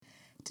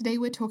Today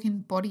we're talking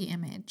body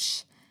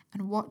image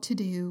and what to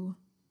do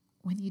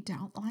when you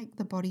don't like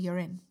the body you're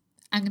in.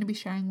 I'm going to be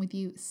sharing with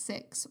you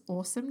 6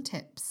 awesome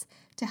tips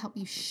to help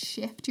you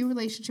shift your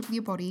relationship with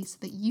your body so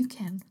that you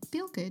can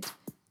feel good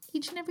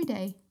each and every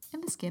day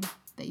in the skin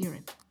that you're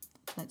in.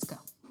 Let's go.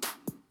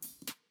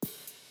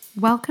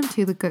 Welcome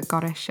to the Gut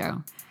Goddess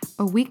Show,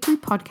 a weekly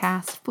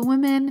podcast for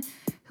women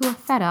who are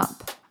fed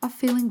up of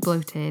feeling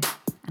bloated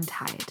and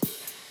tired.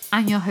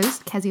 I'm your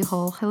host, Kezia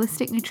Hall,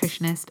 holistic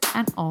nutritionist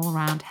and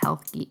all-around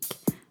health geek.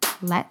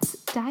 Let's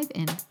dive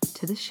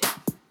into the show.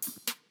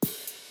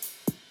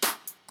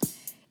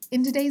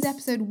 In today's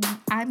episode,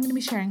 I'm going to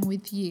be sharing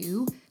with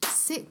you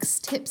 6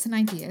 tips and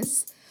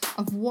ideas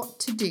of what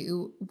to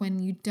do when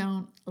you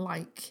don't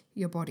like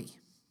your body.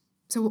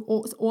 So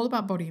it's all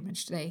about body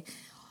image today.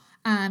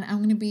 And I'm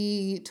going to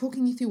be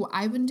talking you through what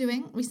I've been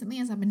doing recently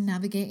as I've been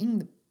navigating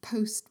the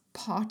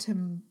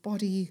postpartum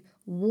body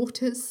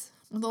waters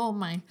with all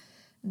my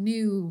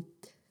new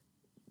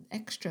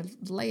extra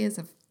layers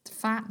of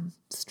fat and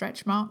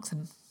stretch marks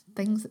and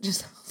things that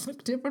just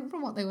look different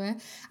from what they were. And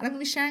I'm going to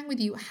be sharing with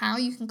you how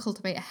you can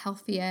cultivate a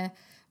healthier,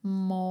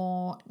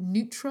 more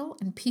neutral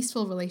and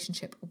peaceful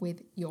relationship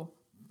with your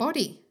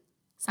body.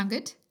 Sound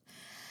good?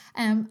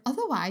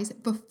 Otherwise,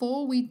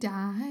 before we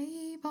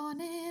dive on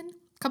in,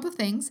 a couple of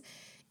things.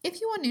 If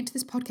you are new to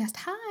this podcast,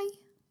 hi.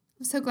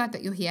 I'm so glad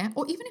that you're here.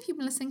 Or even if you've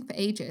been listening for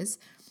ages,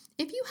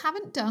 if you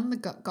haven't done the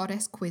Gut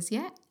Goddess quiz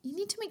yet, you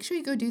need to make sure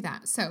you go do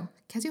that. So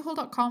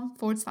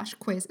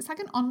keziahall.com/quiz. It's like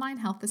an online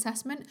health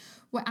assessment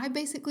where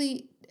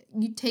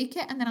you take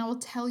it and then I will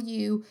tell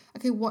you,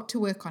 okay, what to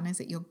work on. Is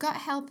it your gut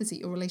health? Is it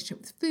your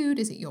relationship with food?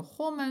 Is it your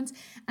hormones?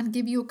 And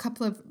give you a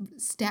couple of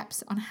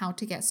steps on how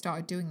to get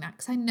started doing that.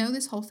 Because I know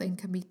this whole thing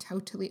can be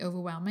totally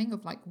overwhelming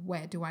of like,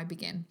 where do I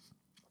begin?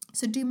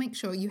 So do make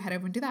sure you head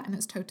over and do that, and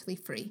it's totally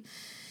free.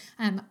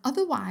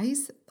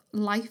 Otherwise,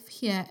 life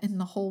here in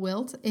the whole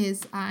world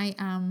is I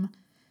am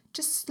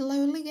just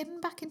slowly getting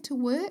back into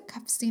work.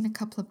 I've seen a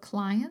couple of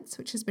clients,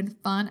 which has been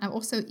fun. I've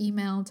also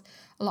emailed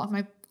a lot of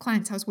my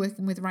clients I was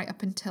working with right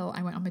up until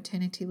I went on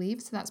maternity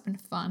leave. So that's been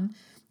fun.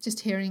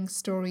 Just hearing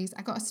stories.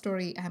 I got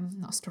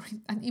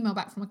an email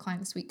back from a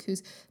client this week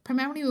who's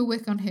primarily we're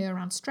working on her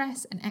around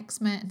stress and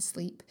eczema and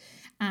sleep.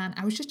 And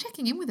I was just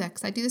checking in with her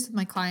because I do this with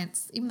my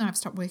clients. Even though I've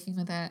stopped working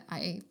with her,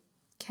 I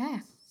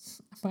care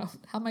about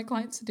how my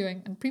clients are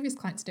doing and previous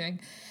clients are doing.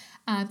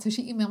 And so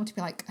she emailed me to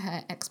be like,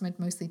 her eczema had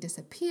mostly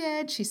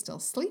disappeared. She's still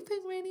sleeping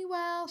really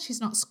well. She's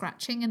not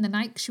scratching in the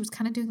night. She was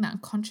kind of doing that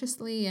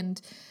unconsciously,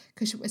 and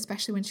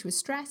especially when she was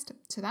stressed.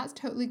 So that's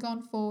totally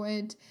gone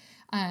forward,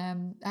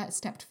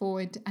 stepped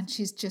forward, and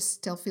she's just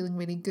still feeling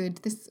really good.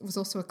 This was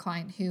also a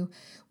client who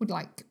would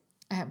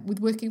with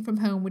working from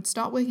home, would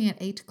start working at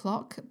 8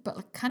 o'clock, but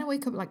like kind of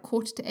wake up at like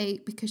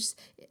 7:45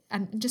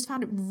 and just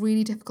found it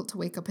really difficult to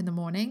wake up in the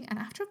morning. And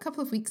after a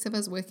couple of weeks of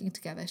us working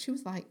together, she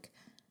was like,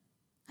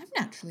 I'm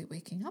naturally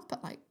waking up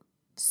at like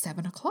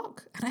 7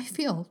 o'clock and I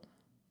feel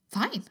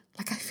fine.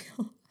 Like I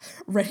feel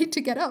ready to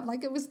get up.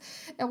 Like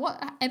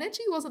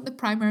energy wasn't the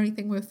primary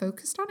thing we were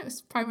focused on. It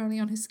was primarily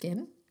on her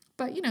skin.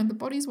 But the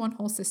body's one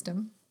whole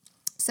system.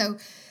 So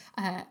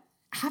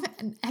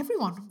and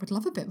everyone would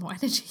love a bit more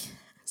energy.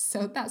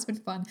 So that's been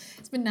fun.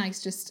 It's been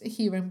nice just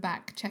hearing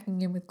back,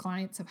 checking in with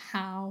clients of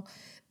how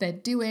they're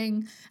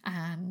doing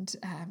and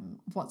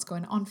what's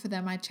going on for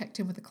them. I checked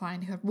in with a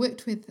client who I've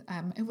worked with,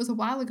 it was a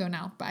while ago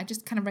now, but I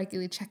just kind of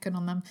regularly check in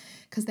on them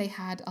because they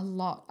had a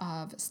lot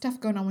of stuff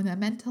going on with their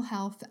mental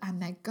health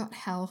and their gut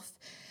health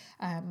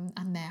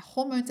and their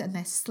hormones and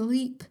their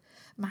sleep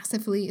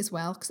massively as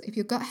well. Because if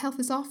your gut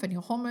health is off and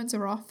your hormones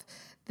are off,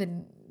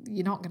 then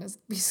you're not going to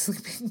be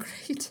sleeping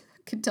great.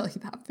 Can tell you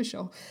that for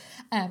sure.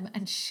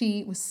 And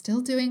she was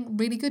still doing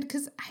really good,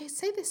 because I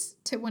say this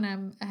to when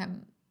I'm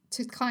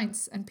to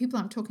clients and people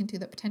I'm talking to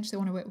that potentially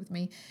want to work with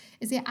me,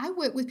 is that I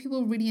work with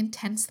people really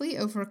intensely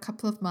over a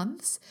couple of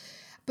months.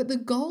 But the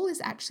goal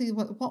is actually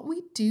what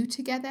we do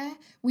together.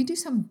 We do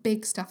some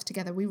big stuff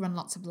together. We run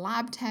lots of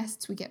lab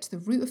tests. We get to the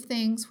root of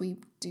things. We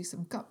do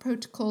some gut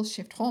protocols,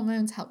 shift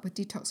hormones, help with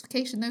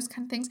detoxification, those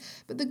kind of things.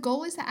 But the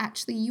goal is that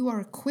actually you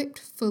are equipped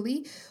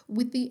fully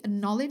with the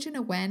knowledge and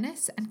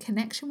awareness and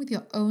connection with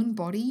your own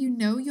body. You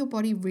know your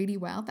body really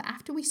well, that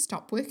after we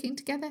stop working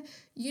together,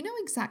 you know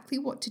exactly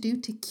what to do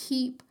to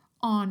keep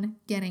on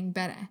getting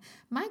better.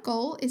 My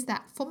goal is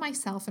that for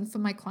myself and for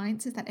my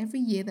clients is that every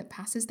year that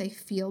passes, they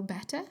feel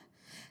better.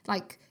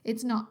 Like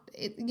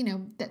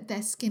that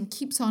their skin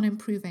keeps on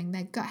improving,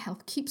 their gut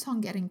health keeps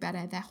on getting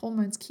better, their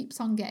hormones keeps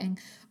on getting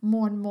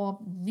more and more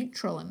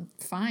neutral and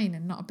fine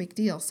and not a big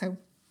deal. So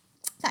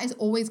that is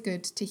always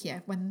good to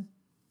hear when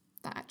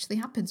that actually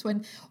happens.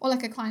 Or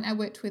like a client I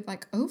worked with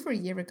like over a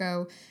year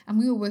ago, and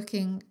we were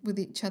working with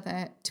each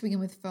other to begin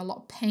with for a lot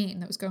of pain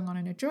that was going on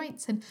in her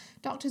joints, and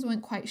doctors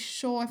weren't quite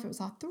sure if it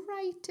was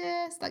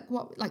arthritis, there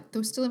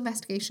was still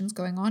investigations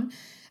going on,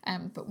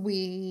 but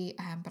we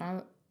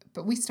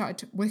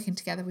started working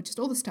together with just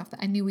all the stuff that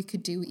I knew we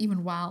could do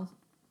even while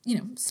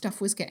stuff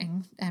was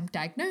getting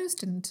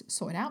diagnosed and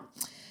sorted out,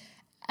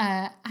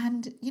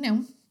 and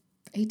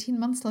 18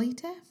 months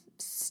later,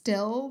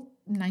 still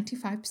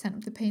 95%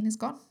 of the pain is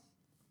gone.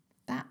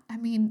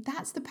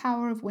 That's the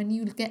power of when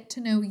you get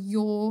to know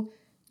your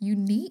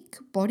unique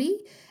body,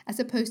 as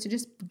opposed to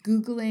just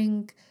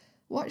Googling,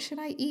 what should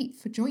I eat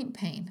for joint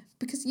pain?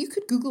 Because you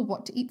could Google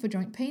what to eat for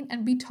joint pain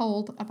and be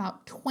told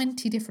about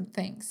 20 different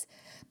things.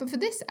 But for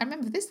this, I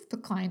remember this for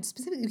client,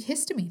 specifically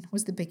histamine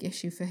was the big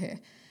issue for her.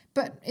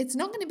 But it's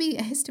not going to be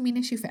a histamine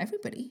issue for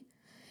everybody.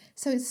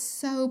 So it's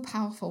so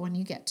powerful when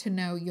you get to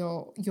know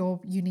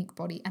your unique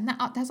body. And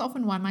that's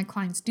often why my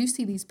clients do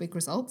see these big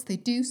results. They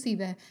do see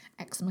the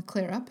eczema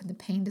clear up and the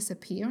pain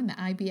disappear and the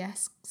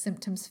IBS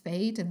symptoms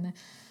fade and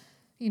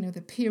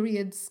the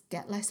periods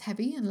get less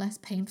heavy and less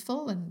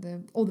painful and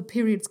the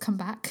periods come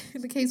back.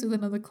 In the case with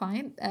another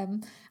client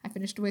I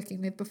finished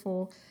working with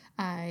before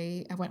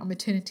I went on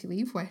maternity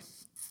leave, where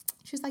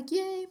she was like,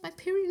 yay, my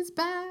period is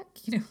back.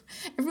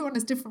 Everyone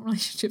has different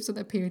relationships with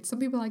their periods. Some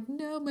people are like,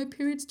 no, my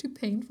period's too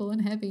painful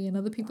and heavy. And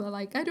other people are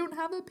like, I don't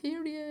have a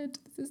period.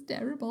 This is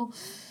terrible.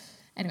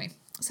 Anyway,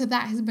 so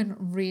that has been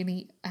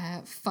really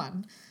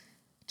fun,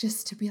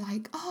 just to be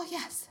like, oh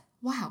yes,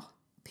 wow,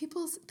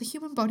 the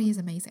human body is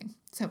amazing.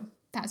 So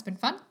that has been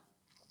fun.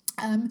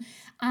 And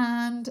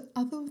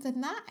other than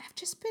that, I've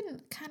just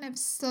been kind of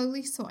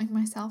slowly sorting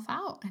myself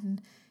out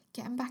and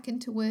getting back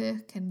into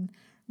work and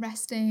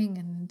resting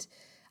and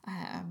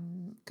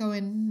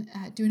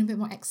doing a bit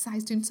more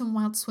exercise, doing some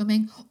wild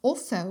swimming.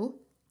 Also,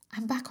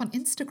 I'm back on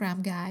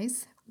Instagram,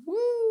 guys.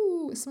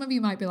 Woo! Some of you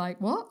might be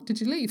like, what?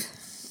 Did you leave?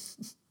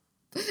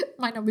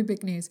 Might not be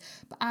big news,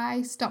 but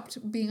I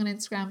stopped being on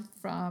Instagram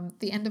from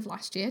the end of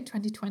last year,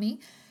 2020.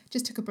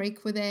 Just took a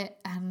break with it,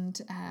 and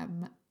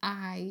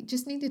I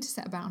just needed to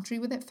set a boundary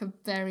with it for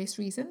various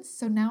reasons.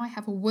 So now I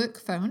have a work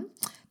phone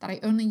that I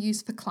only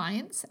use for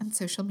clients and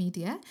social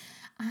media,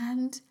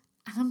 and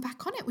I'm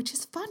back on it, which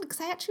is fun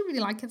because I actually really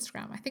like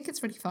Instagram. I think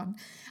it's really fun.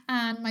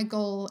 And my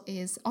goal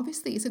is,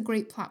 obviously, it's a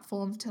great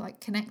platform to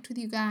connect with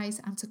you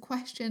guys, answer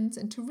questions,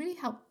 and to really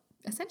help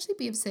essentially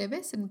be of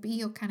service and be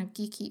your kind of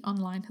geeky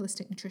online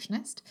holistic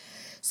nutritionist.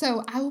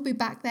 So I will be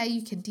back there.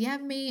 You can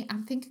DM me.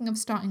 I'm thinking of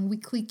starting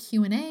weekly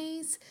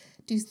Q&As,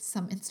 do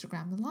some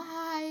Instagram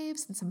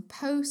lives and some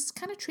posts,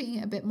 kind of treating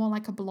it a bit more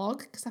like a blog,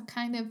 because I've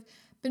kind of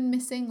been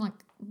missing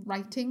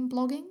writing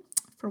blogging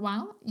for a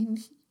while.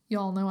 You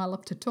all know I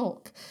love to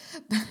talk,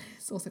 but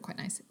it's also quite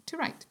nice to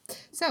write.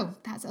 So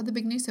that's other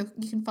big news. So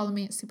you can follow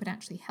me at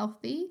Supernaturally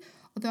Healthy,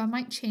 although I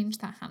might change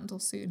that handle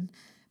soon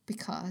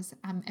because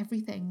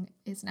everything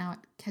is now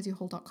at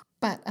keziahall.com.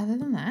 But other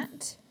than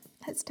that,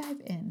 let's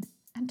dive in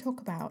and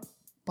talk about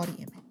body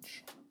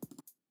image.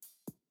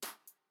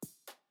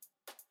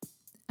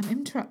 I'm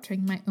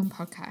interrupting my own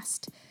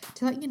podcast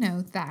to let you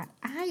know that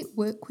I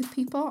work with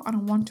people on a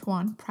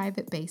one-to-one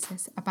private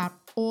basis about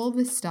all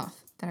this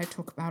stuff that I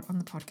talk about on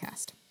the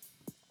podcast.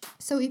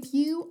 So if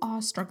you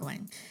are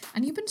struggling,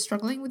 and you've been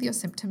struggling with your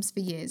symptoms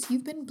for years,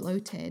 you've been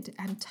bloated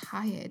and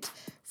tired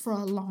for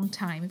a long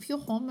time, if your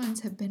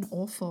hormones have been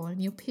awful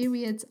and your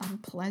periods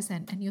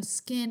unpleasant and your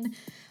skin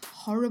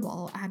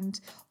horrible and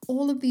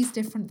all of these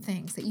different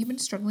things that you've been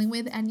struggling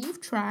with, and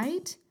you've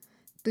tried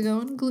the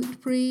going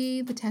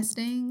gluten-free, the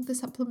testing, the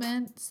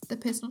supplements, the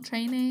personal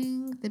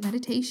training, the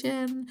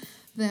meditation,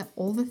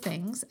 all the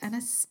things, and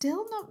are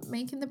still not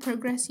making the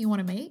progress you want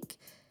to make,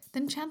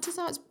 then chances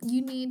are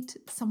you need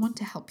someone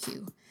to help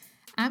you.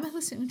 I'm a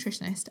holistic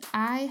nutritionist.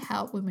 I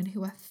help women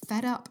who are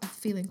fed up of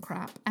feeling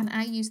crap, and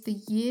I use the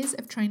years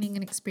of training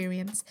and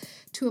experience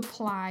to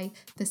apply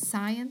the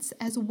science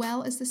as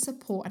well as the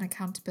support and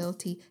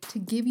accountability to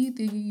give you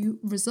the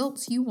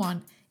results you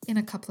want in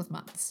a couple of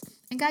months.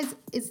 And guys,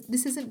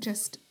 this isn't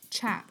just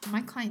chat.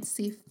 My clients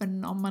see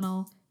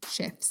phenomenal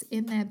shifts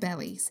in their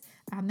bellies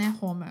and their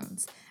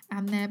hormones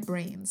and their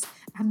brains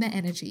and their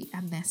energy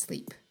and their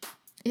sleep.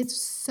 It's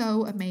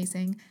so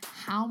amazing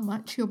how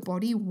much your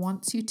body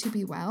wants you to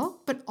be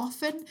well, but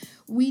often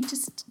we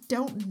just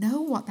don't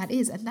know what that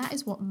is. And that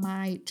is what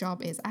my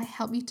job is. I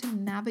help you to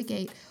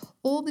navigate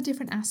all the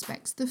different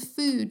aspects, the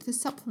food, the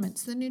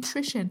supplements, the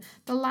nutrition,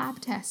 the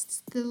lab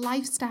tests, the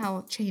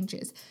lifestyle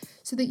changes,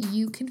 so that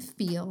you can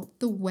feel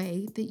the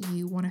way that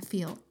you want to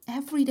feel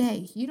every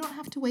day. You don't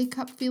have to wake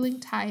up feeling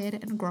tired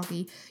and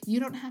groggy.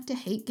 You don't have to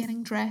hate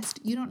getting dressed.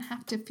 You don't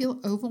have to feel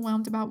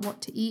overwhelmed about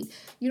what to eat.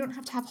 You don't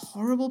have to have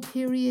horrible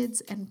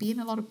periods and be in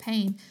a lot of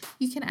pain.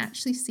 You can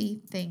actually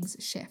see things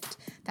shift.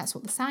 That's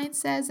what the science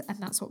says, and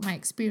that's what my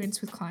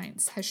experience with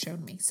clients has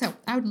shown me. So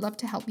I would love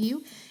to help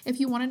you. If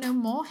you want to know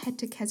more, head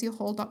to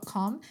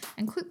keziahall.com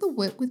and click the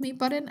work with me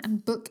button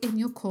and book in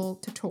your call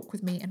to talk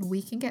with me, and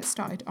we can get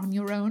started on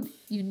your own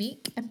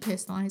unique and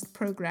personalized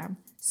program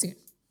soon.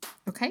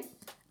 Okay?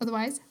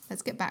 Otherwise,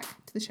 let's get back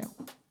to the show.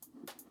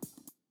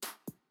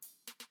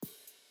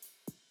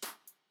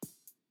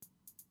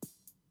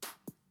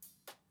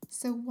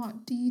 So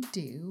what do you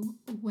do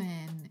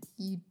when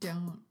you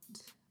don't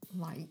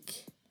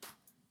like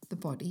the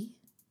body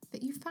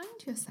that you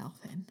find yourself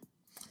in?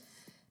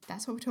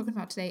 That's what we're talking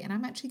about today. And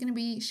I'm actually going to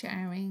be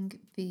sharing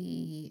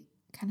the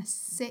kind of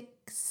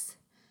 6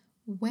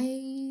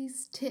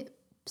 ways, tips,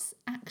 tips,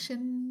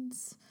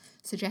 actions,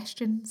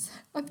 suggestions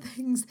of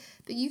things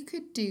that you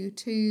could do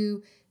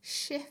to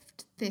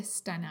shift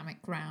this dynamic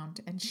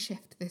round and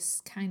shift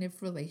this kind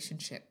of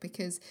relationship.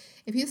 Because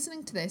if you're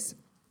listening to this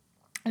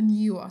and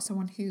you are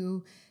someone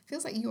who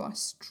feels like you are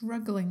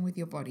struggling with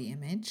your body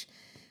image,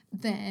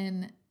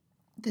 then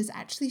there's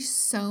actually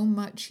so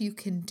much you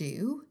can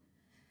do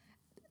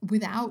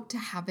without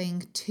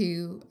having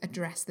to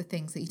address the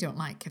things that you don't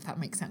like, if that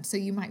makes sense. So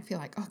you might feel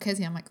like, oh,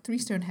 Kezia, I'm like 3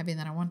 stone heavier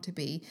than I want to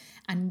be.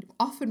 And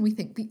often we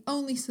think the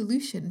only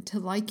solution to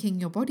liking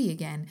your body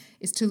again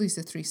is to lose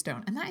the 3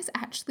 stone. And that is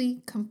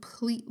actually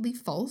completely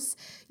false.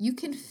 You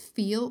can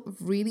feel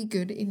really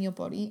good in your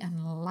body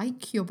and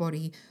like your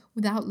body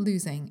without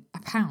losing a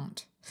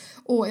pound.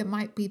 Or it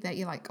might be that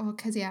you're like, oh,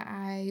 Kezia,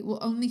 I will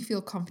only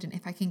feel confident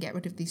if I can get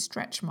rid of these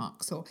stretch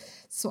marks or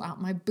sort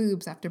out my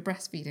boobs after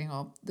breastfeeding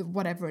or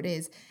whatever it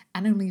is.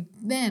 And only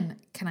then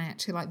can I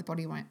actually like the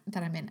body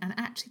that I'm in. And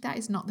actually, that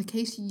is not the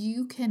case.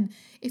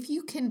 If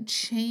you can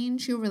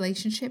change your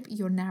relationship,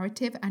 your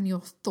narrative, and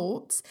your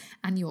thoughts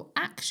and your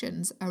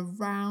actions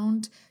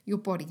around your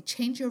body,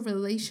 change your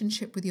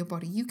relationship with your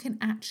body, you can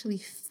actually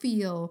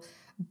feel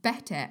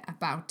better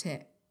about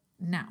it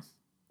now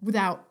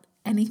without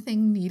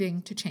anything needing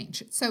to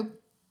change. So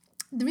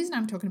the reason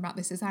I'm talking about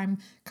this is I'm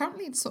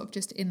currently sort of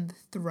just in the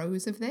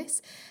throes of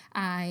this.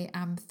 I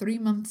am 3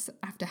 months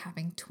after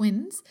having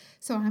twins,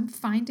 so I'm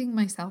finding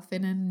myself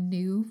in a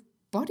new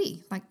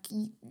body. Like,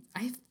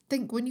 I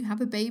think when you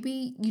have a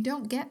baby, you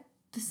don't get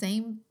the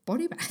same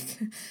body back.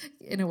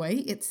 In a way,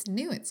 it's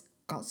new. It's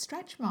got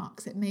stretch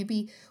marks. It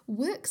maybe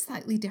works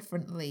slightly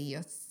differently.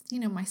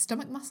 My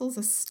stomach muscles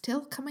are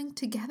still coming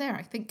together.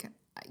 I think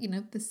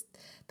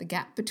the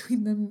gap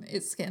between them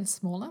is getting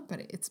smaller, but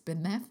it's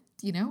been there,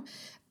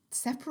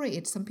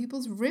 separated. Some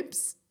people's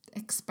ribs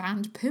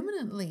expand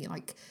permanently.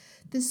 Like,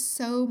 there's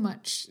so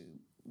much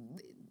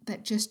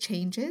that just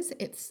changes.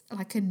 It's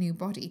like a new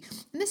body.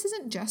 And this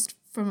isn't just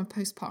from a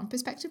postpartum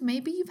perspective.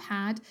 Maybe you've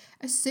had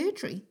a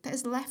surgery that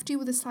has left you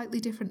with a slightly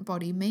different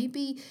body.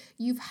 Maybe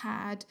you've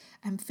had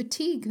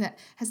fatigue that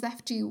has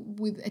left you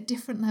with a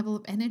different level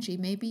of energy.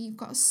 Maybe you've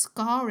got a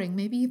scarring.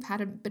 Maybe you've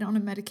been on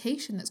a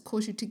medication that's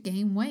caused you to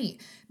gain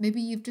weight. Maybe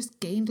you've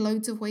just gained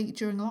loads of weight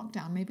during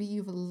lockdown. Maybe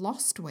you've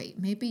lost weight.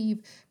 Maybe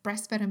you've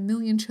breastfed 1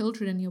 million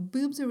children and your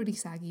boobs are really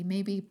saggy.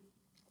 Maybe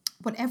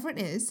whatever it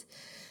is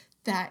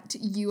that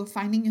you are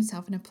finding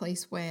yourself in a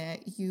place where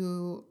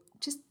you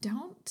just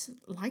don't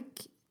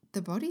like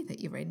the body that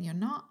you're in. You're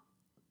not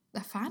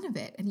a fan of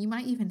it, and you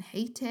might even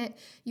hate it.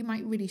 You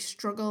might really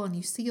struggle, and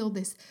you see all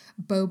this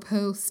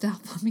boho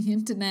stuff on the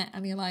internet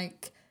and you're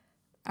like,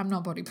 I'm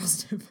not body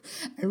positive.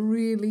 I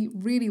really,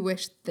 really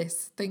wish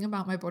this thing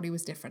about my body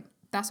was different.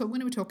 That's what we're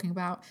going to be talking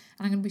about,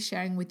 and I'm going to be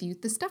sharing with you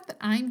the stuff that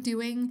I'm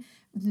doing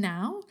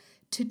now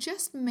to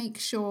just make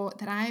sure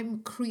that I'm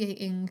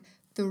creating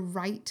the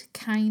right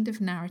kind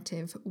of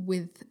narrative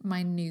with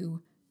my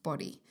new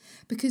body.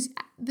 Because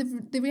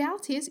the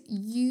reality is,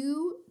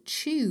 you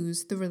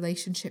choose the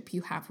relationship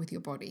you have with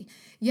your body.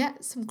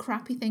 Yet some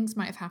crappy things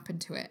might have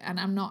happened to it, and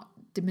I'm not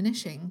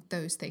diminishing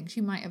those things.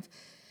 You might have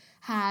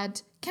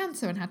had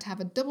cancer and had to have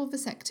a double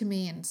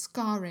vasectomy and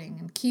scarring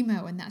and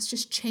chemo, and that's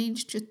just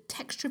changed your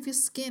texture of your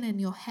skin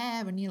and your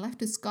hair, and you're left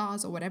with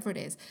scars or whatever it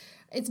is.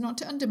 It's not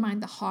to undermine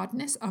the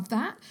hardness of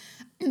that,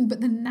 but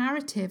the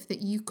narrative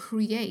that you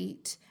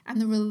create and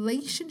the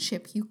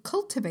relationship you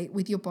cultivate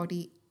with your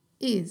body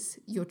is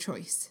your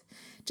choice.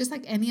 Just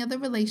like any other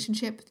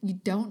relationship, you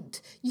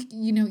don't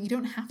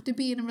have to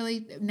be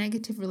in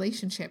negative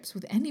relationships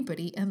with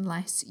anybody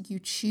unless you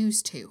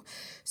choose to.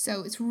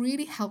 So it's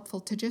really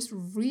helpful to just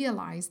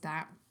realize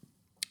that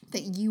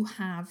you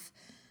have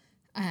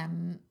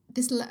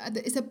this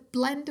is a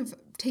blend of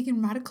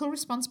taking radical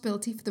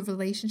responsibility for the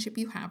relationship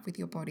you have with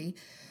your body,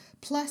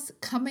 plus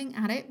coming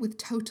at it with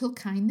total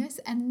kindness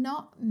and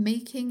not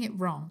making it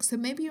wrong. So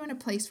maybe you're in a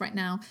place right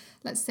now,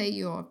 let's say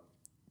you're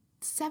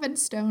 7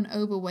 stone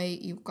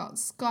overweight, you've got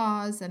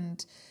scars,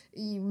 and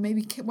you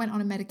maybe went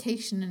on a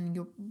medication and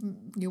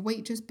your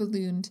weight just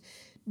ballooned.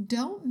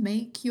 Don't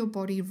make your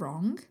body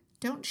wrong.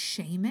 Don't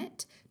shame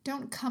it.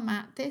 Don't come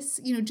at this,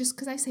 just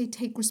because I say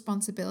take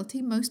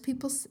responsibility. Most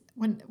people,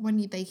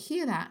 when they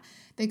hear that,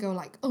 they go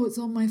like, oh, it's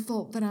all my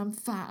fault that I'm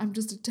fat. I'm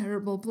just a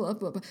terrible blah,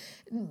 blah, blah.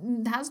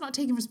 That's not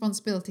taking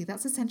responsibility.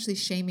 That's essentially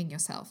shaming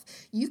yourself.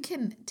 You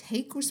can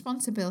take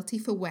responsibility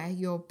for where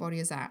your body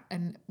is at.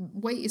 And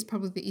weight is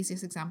probably the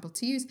easiest example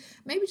to use.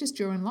 Maybe just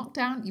during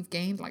lockdown, you've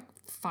gained like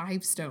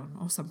 5 stone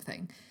or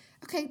something.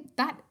 Okay,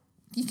 that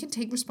you can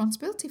take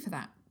responsibility for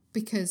that,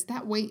 because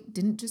that weight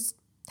didn't just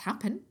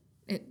happen.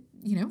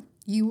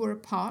 You were a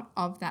part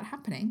of that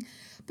happening,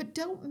 but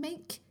don't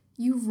make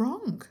you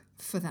wrong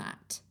for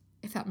that,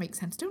 if that makes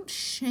sense. Don't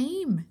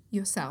shame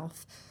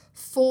yourself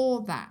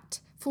for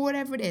that, for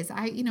whatever it is.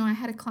 I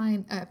had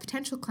a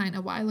potential client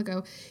a while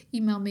ago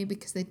email me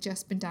because they'd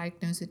just been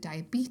diagnosed with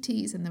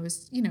diabetes, and there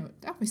was,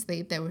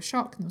 obviously they were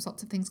shocked and there was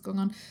lots of things going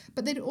on,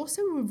 but they'd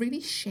also were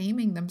really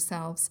shaming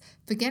themselves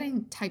for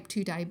getting type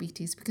 2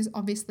 diabetes, because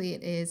obviously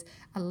it is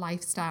a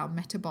lifestyle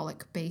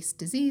metabolic based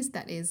disease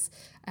that is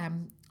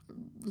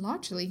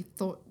largely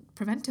thought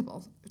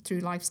preventable through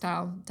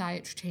lifestyle,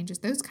 dietary changes,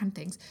 those kind of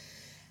things.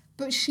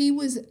 But she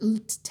was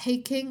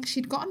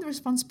she'd gotten the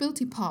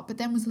responsibility part, but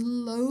then was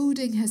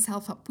loading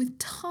herself up with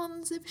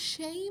tons of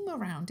shame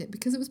around it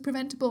because it was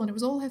preventable and it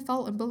was all her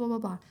fault and blah, blah, blah,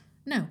 blah.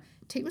 No,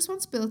 take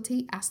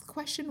responsibility, ask the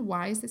question,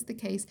 why is this the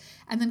case?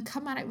 And then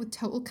come at it with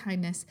total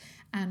kindness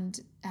and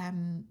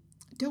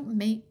don't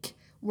make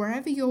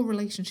wherever your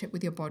relationship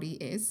with your body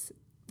is,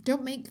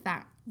 don't make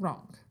that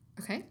wrong,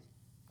 okay?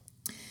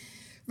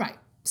 Right,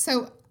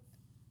 so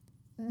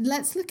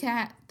let's look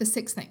at the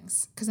 6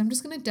 things because I'm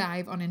just going to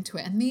dive on into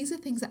it. And these are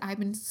things that I've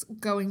been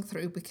going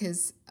through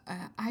because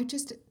I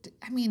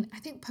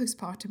think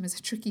postpartum is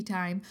a tricky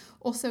time.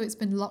 Also, it's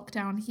been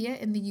lockdown here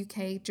in the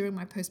UK during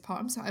my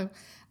postpartum. So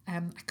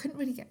I couldn't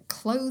really get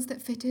clothes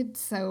that fitted.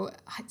 So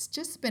it's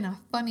just been a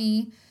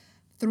funny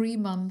 3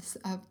 months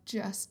of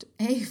just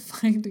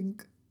finding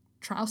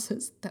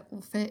trousers that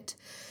will fit.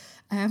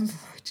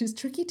 Which is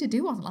tricky to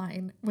do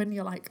online when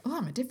you're like, oh,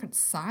 I'm a different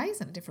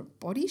size and a different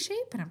body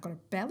shape and I've got a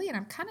belly and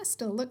I'm kind of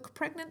still look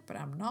pregnant, but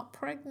I'm not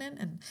pregnant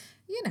and,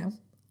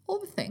 all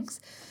the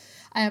things.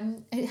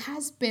 I've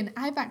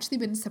actually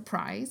been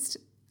surprised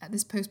at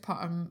this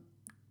postpartum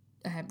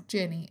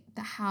journey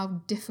that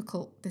how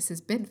difficult this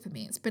has been for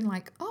me. It's been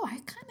like, oh,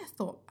 I kind of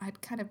thought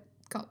I'd kind of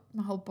got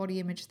my whole body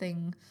image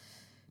thing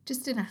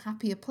just in a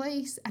happier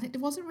place. And it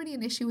wasn't really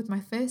an issue with my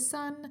first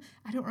son.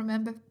 I don't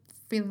remember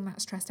feeling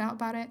that stressed out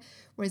about it.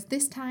 Whereas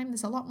this time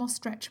there's a lot more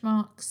stretch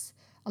marks,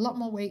 a lot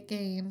more weight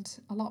gained,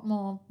 a lot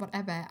more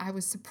whatever. I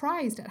was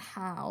surprised at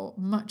how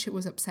much it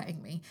was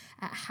upsetting me,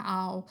 at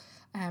how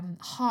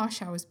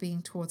harsh I was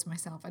being towards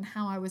myself and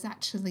how I was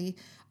actually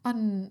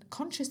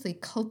unconsciously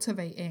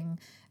cultivating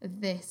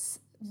this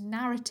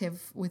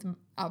narrative with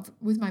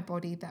my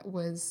body that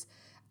was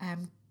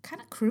kind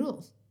of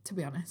cruel, to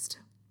be honest.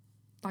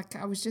 Like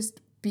I was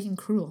just being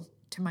cruel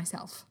to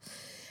myself.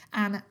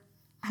 And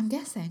I'm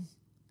guessing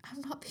I'm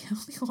not the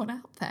only one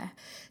out there.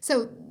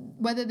 So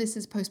whether this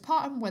is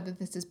postpartum, whether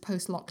this is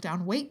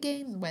post-lockdown weight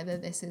gain, whether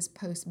this is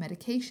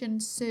post-medication,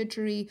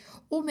 surgery,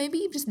 or maybe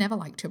you've just never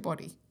liked your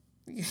body.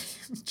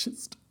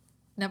 Just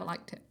never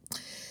liked it.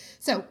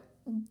 So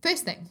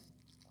first thing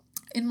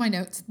in my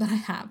notes that I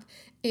have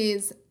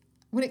is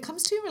when it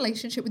comes to your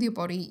relationship with your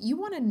body, you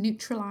want to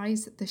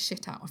neutralize the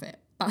shit out of it.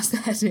 That's the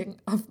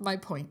heading of my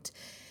point.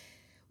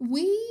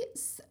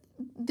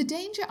 The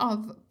danger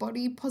of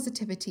body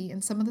positivity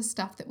and some of the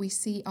stuff that we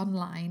see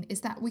online is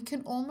that we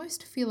can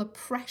almost feel a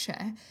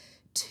pressure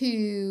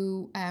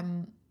to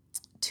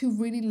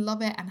really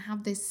love it and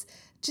have this,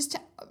 just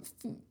to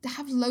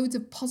have loads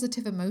of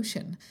positive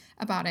emotion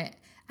about it.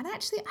 And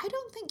actually, I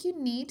don't think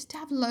you need to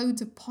have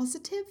loads of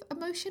positive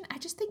emotion. I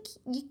just think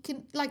you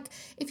can, like,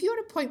 if you're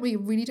at a point where you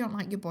really don't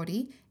like your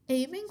body,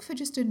 aiming for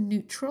just a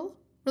neutral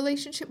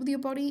relationship with your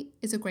body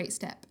is a great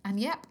step. And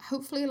yep,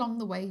 hopefully along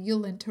the way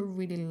you'll learn to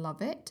really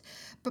love it,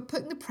 but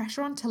putting the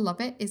pressure on to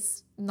love it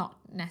is not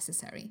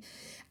necessary.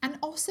 And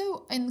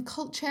also in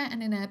culture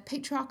and in a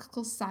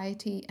patriarchal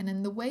society and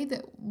in the way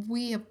that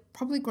we have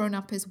probably grown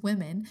up as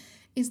women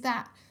is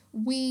that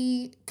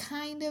we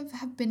kind of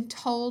have been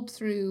told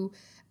through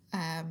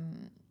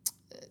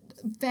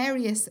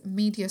various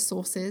media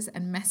sources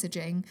and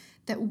messaging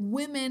that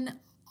women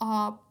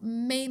are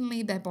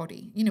mainly their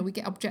body. We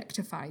get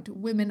objectified.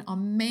 Women are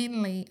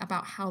mainly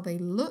about how they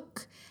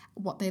look,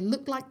 what they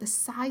look like, the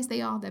size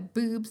they are, their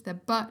boobs, their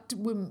butt.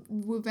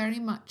 We're very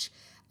much,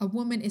 a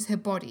woman is her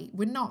body.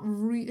 We're not,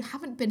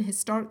 haven't been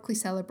historically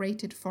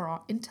celebrated for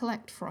our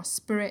intellect, for our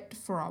spirit,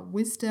 for our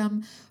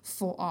wisdom,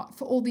 for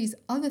all these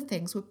other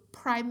things. We're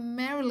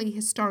primarily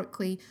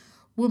historically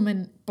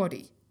woman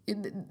body.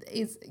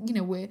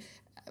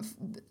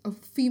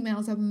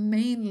 Females are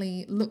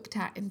mainly looked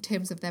at in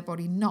terms of their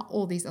body, not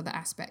all these other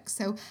aspects.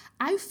 So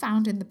I've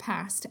found in the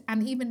past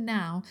and even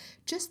now,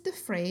 just the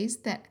phrase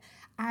that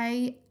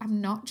I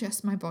am not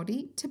just my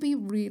body to be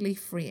really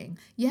freeing.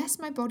 Yes,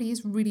 my body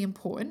is really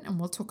important and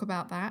we'll talk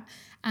about that.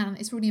 And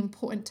it's really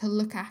important to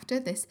look after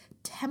this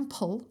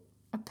temple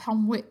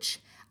upon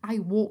which I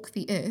walk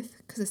the earth,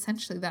 because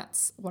essentially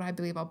that's what I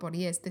believe our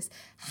body is, this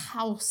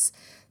house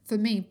for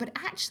me. But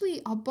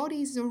actually our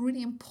bodies are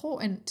really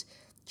important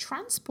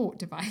transport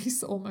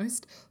device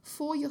almost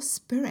for your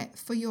spirit,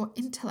 for your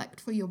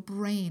intellect, for your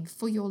brain,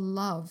 for your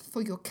love,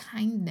 for your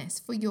kindness,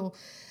 for your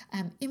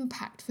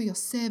impact, for your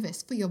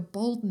service, for your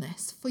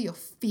boldness, for your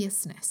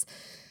fierceness.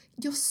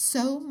 You're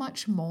so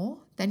much more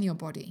than your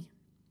body.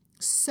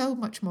 So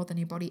much more than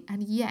your body.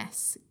 And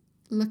yes,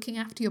 looking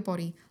after your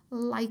body,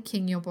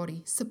 liking your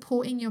body,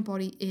 supporting your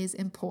body is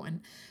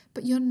important.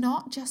 But you're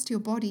not just your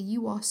body.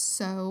 You are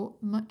so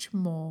much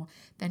more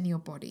than your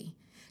body.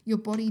 Your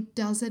body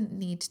doesn't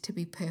need to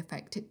be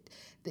perfect.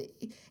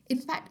 In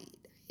fact,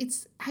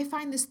 I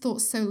find this thought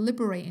so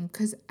liberating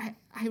because I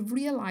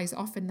realize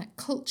often that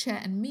culture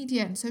and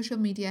media and social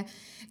media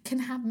can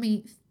have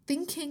me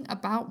thinking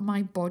about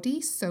my body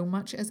so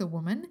much as a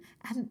woman,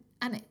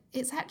 and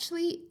it's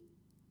actually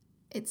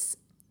it's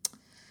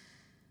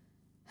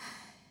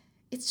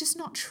just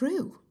not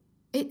true.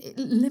 it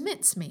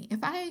limits me. If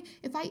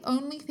I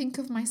only think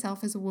of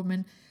myself as a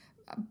woman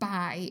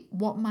by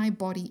what my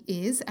body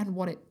is and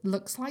what it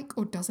looks like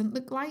or doesn't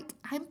look like,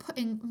 I'm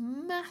putting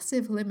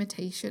massive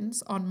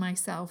limitations on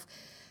myself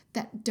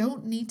that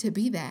don't need to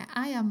be there.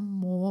 I am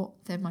more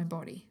than my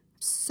body.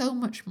 So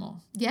much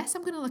more. Yes,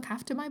 I'm going to look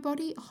after my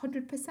body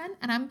 100%,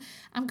 and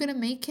I'm going to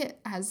make it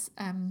as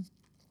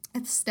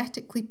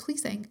aesthetically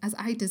pleasing as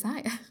I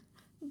desire.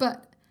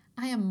 But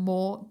I am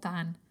more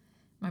than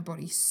my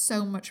body,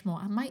 so much more.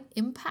 And my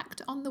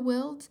impact on the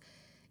world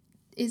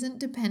isn't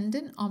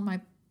dependent on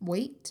my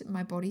weight,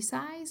 my body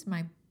size,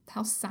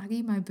 how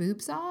saggy my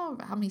boobs are,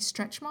 how many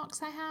stretch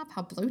marks I have,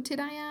 how bloated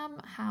I am,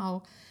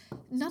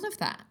 none of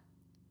that.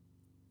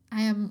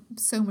 I am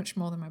so much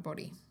more than my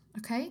body,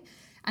 okay?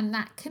 And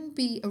that can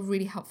be a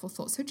really helpful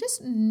thought. So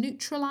just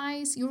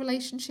neutralize your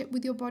relationship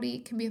with your body.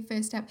 It can be a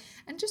first step.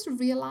 And just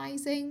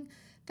realizing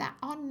that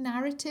our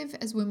narrative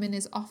as women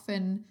is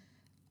often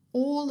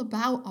all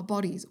about our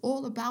bodies,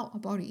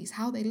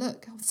 how they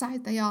look, how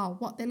size they are,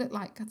 what they look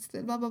like,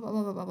 blah, blah, blah,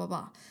 blah, blah, blah,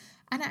 blah.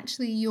 And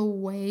actually, you're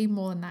way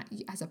more than that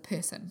as a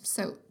person.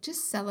 So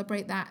just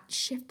celebrate that,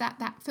 shift that.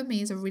 That for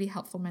me is a really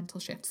helpful mental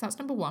shift. So that's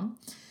number one.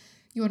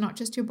 You are not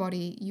just your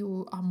body,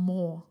 you are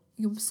more.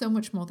 You're so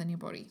much more than your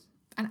body.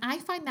 And I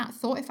find that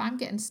thought, if I'm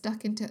getting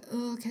stuck into,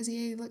 oh, Kezia,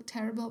 you look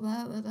terrible,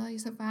 blah, blah, blah, you're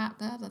so fat,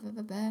 blah, blah, blah,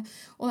 blah, blah,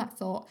 all that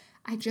thought,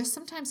 I just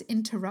sometimes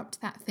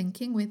interrupt that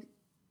thinking with,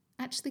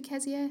 actually,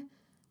 Kezia,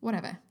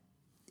 whatever.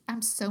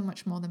 I'm so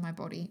much more than my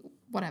body,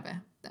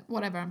 whatever,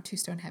 I'm 2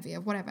 stone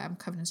heavier, whatever, I'm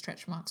covered in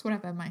stretch marks,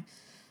 whatever, my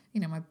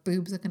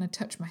boobs are going to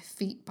touch my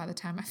feet by the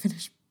time I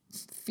finish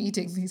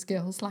feeding these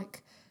girls,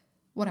 like,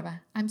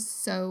 whatever. I'm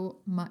so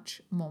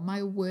much more.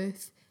 My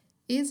worth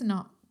is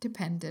not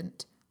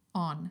dependent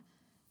on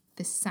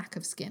this sack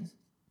of skin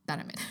that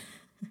I'm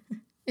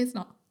in. It's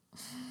not.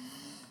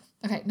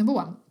 Okay, number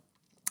one.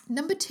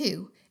 Number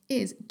two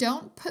is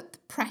don't put the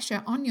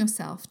pressure on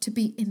yourself to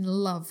be in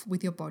love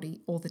with your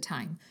body all the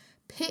time.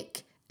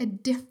 Pick a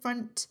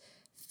different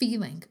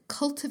feeling,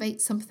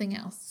 cultivate something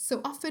else.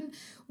 So often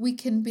we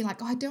can be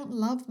like, oh, I don't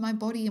love my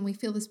body, and we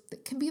feel this,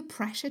 it can be a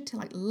pressure to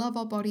like love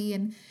our body,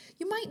 and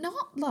you might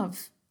not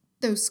love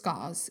those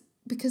scars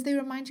because they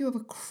remind you of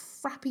a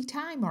crappy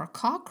time or a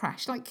car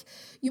crash. Like,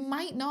 you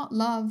might not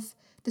love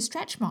the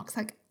stretch marks.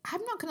 Like,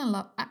 I'm not going to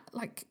love,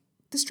 like,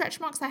 the stretch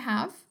marks I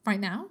have right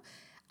now,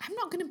 I'm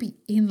not going to be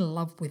in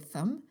love with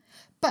them,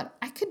 but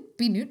I could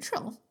be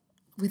neutral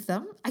with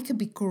them. I could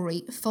be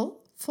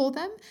grateful for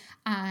them.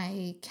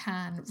 I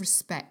can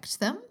respect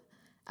them.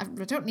 I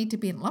don't need to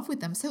be in love with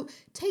them. So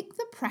take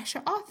the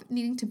pressure off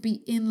needing to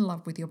be in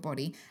love with your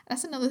body.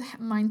 That's another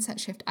mindset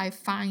shift I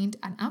find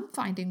and I'm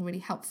finding really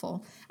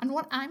helpful. And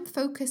what I'm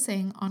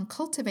focusing on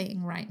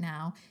cultivating right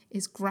now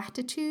is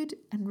gratitude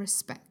and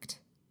respect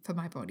for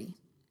my body.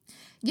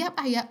 Yep,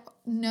 I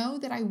know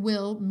that I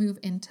will move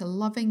into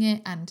loving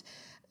it and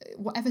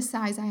whatever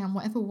size I am,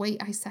 whatever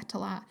weight I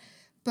settle at.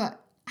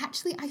 But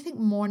actually, I think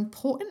more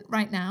important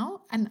right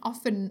now, and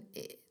often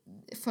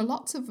for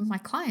lots of my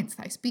clients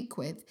that I speak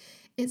with,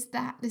 is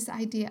that this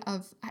idea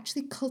of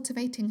actually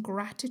cultivating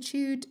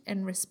gratitude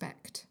and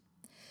respect.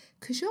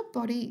 Because your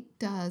body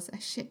does a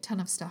shit ton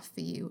of stuff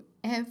for you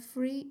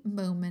every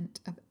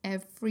moment of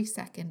every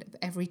second of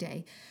every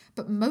day.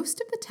 But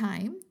most of the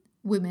time,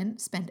 women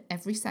spend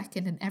every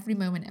second and every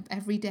moment of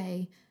every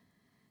day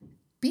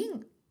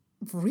being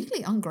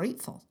really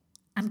ungrateful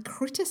and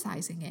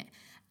criticizing it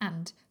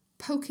and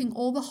poking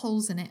all the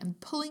holes in it and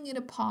pulling it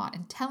apart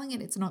and telling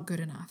it it's not good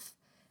enough.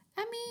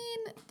 I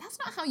mean, that's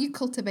not how you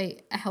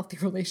cultivate a healthy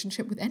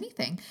relationship with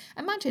anything.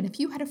 Imagine if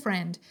you had a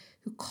friend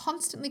who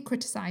constantly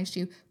criticized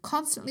you,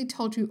 constantly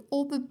told you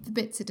all the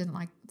bits she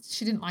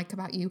didn't like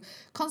about you,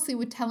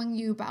 constantly were telling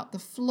you about the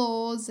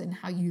flaws and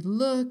how you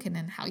look and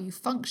then how you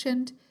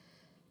functioned.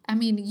 I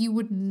mean, you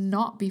would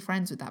not be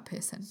friends with that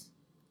person,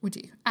 would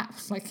you?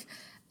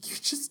 You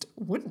just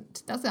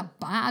wouldn't. That's a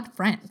bad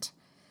friend.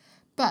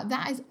 But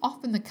that is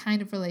often the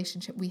kind of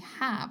relationship we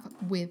have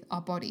with our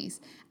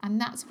bodies.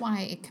 And that's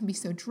why it can be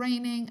so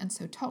draining and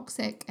so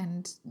toxic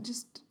and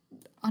just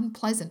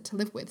unpleasant to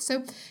live with.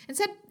 So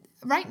instead,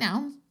 right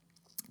now,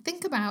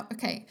 think about,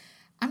 okay,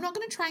 I'm not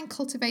going to try and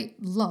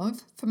cultivate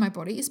love for my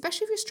body,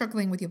 especially if you're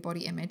struggling with your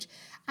body image.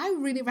 I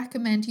really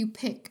recommend you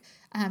pick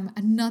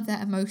another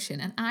emotion.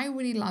 And I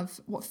really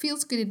love, what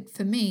feels good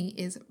for me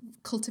is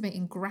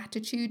cultivating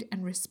gratitude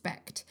and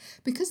respect,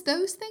 because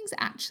those things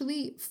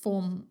actually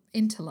form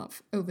into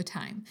love over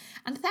time.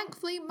 And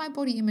thankfully, my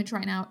body image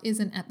right now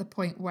isn't at the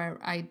point where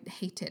I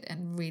hate it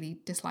and really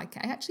dislike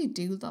it. I actually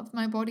do love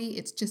my body.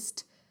 It's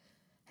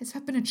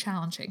been a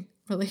challenging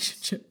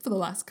relationship for the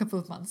last couple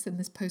of months in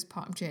this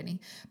postpartum journey.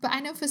 But I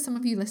know for some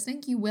of you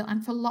listening, you will.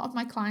 And for a lot of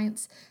my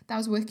clients that I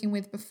was working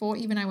with before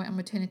even I went on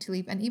maternity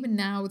leave, and even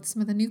now with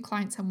some of the new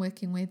clients I'm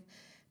working with,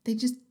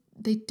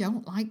 they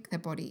don't like their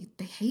body.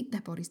 They hate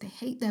their bodies. They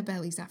hate their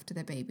bellies after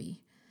their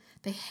baby.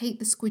 They hate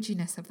the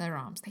squidginess of their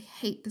arms. They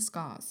hate the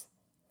scars.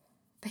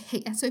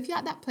 And so if you're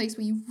at that place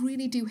where you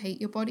really do hate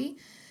your body,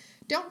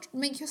 Don't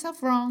make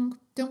yourself wrong.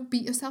 Don't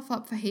beat yourself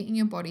up for hating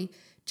your body.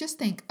 Just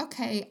think,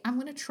 okay, I'm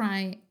going to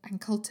try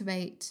and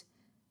cultivate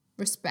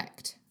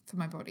respect for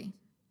my body.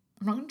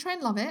 I'm not going to try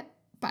and love it,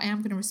 but I am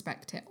going to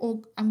respect it.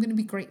 Or I'm going to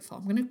be grateful.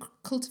 I'm going to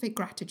cultivate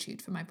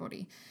gratitude for my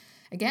body.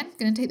 Again, I'm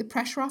going to take the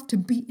pressure off to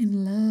be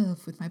in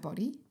love with my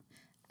body.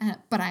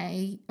 But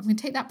I'm going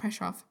to take that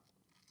pressure off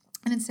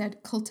and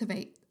instead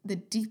cultivate the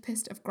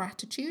deepest of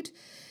gratitude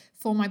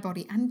for my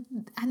body.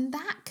 And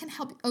that can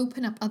help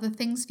open up other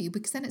things for you,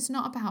 because then it's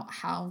not about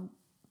how,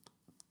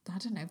 I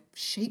don't know,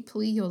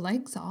 shapely your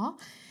legs are.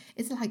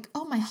 It's like,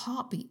 oh, my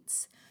heart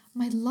beats,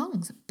 my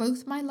lungs,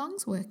 both my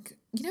lungs work.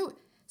 You know,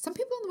 some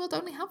people in the world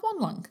only have one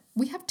lung.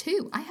 We have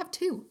two. I have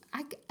two.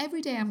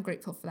 Every day I'm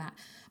grateful for that.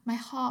 My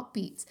heart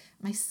beats,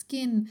 my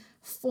skin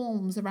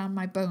forms around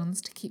my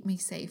bones to keep me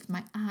safe.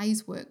 My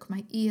eyes work,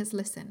 my ears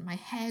listen, my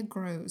hair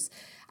grows.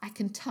 I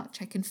can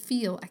touch, I can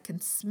feel, I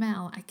can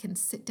smell, I can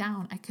sit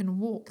down, I can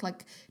walk.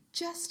 Like,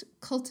 just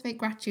cultivate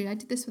gratitude. I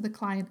did this with a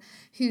client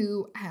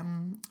who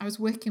I was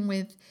working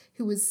with,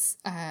 who was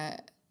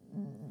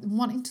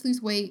wanting to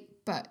lose weight,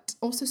 but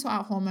also saw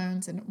out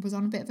hormones and was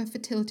on a bit of a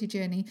fertility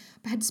journey,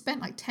 but had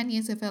spent like 10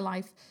 years of her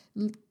life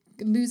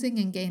losing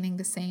and gaining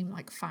the same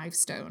like 5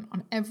 stone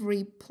on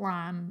every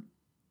plan,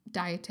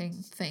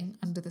 dieting thing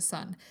under the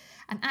sun.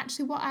 And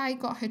actually what I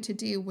got her to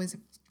do was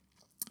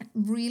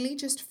really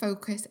just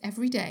focus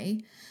every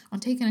day on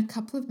taking a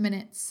couple of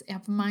minutes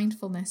of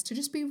mindfulness to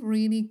just be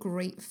really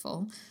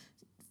grateful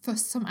for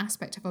some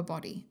aspect of her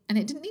body. And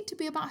it didn't need to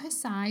be about her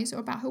size or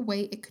about her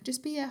weight. It could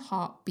just be her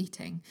heart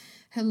beating,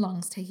 her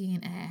lungs taking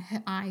in air,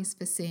 her eyes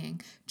for seeing,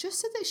 just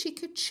so that she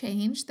could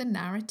change the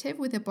narrative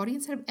with her body.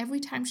 Instead of every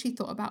time she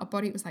thought about her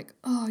body, it was like,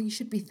 oh, you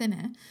should be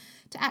thinner,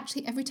 to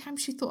actually every time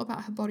she thought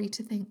about her body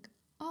to think,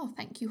 oh,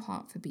 thank you,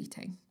 heart, for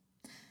beating.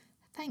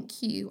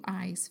 Thank you,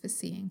 eyes, for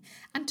seeing.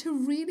 And to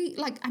really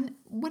and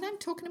when I'm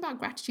talking about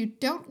gratitude,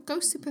 don't go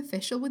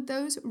superficial with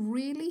those.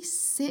 Really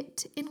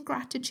sit in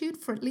gratitude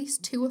for at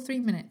least 2 or 3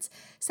 minutes.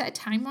 Set a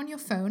timer on your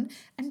phone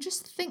and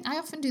just think. I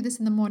often do this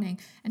in the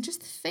morning and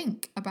just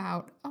think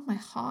about, oh, my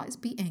heart is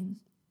beating.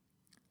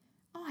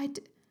 Oh, I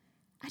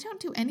don't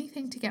do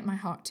anything to get my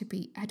heart to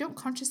beat. I don't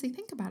consciously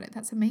think about it.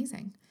 That's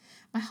amazing.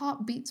 My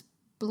heart beats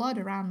blood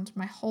around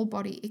my whole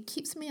body. It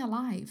keeps me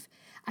alive.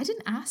 I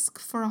didn't ask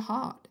for a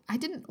heart. I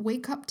didn't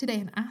wake up today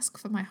and ask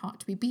for my heart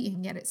to be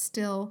beating, yet it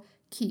still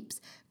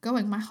keeps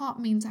going. My heart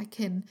means I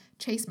can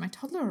chase my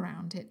toddler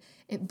around.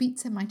 It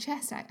beats in my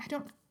chest. I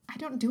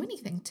don't do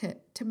anything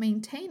to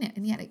maintain it,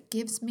 and yet it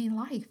gives me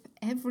life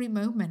every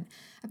moment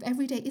of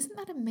every day. Isn't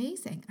that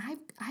amazing?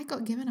 I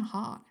got given a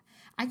heart.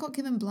 I got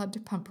given blood to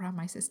pump around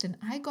my system.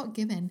 I got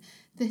given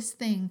this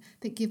thing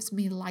that gives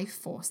me life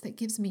force, that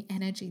gives me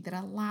energy, that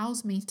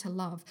allows me to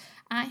love.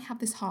 I have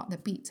this heart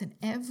that beats, and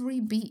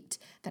every beat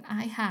that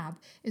I have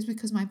is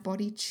because my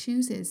body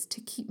chooses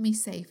to keep me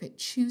safe. It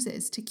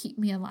chooses to keep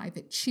me alive.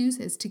 It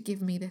chooses to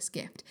give me this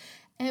gift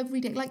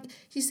every day. Like,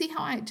 you see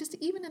how I just,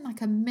 even in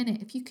like a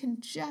minute, if you can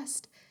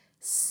just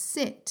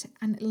sit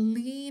and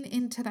lean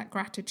into that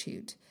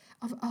gratitude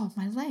of, oh,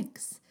 my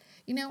legs,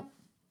 you know,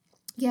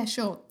 yeah,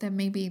 sure, they're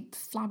maybe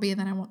flabbier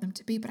than I want them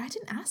to be, but I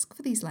didn't ask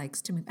for these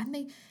legs to move. And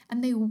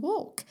they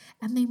walk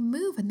and they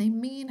move, and they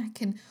mean I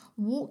can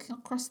walk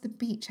across the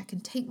beach. I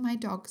can take my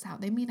dogs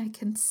out. They mean I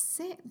can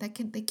sit. They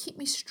keep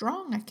me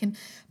strong. I can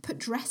put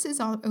dresses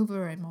all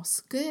over them, or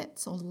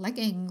skirts or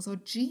leggings or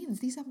jeans.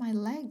 These are my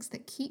legs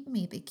that keep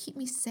me. They keep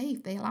me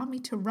safe. They allow me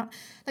to run.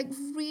 Like,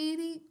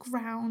 really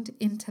ground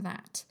into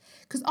that.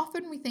 Because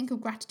often we think of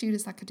gratitude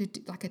as like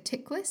a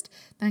tick list.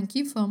 Thank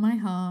you for my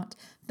heart.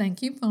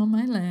 Thank you for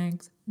my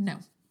legs. No,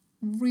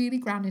 really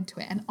ground into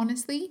it. And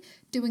honestly,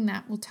 doing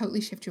that will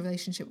totally shift your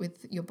relationship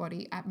with your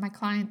body. My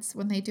clients,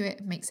 when they do it,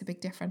 it makes a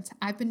big difference.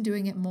 I've been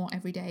doing it more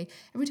every day.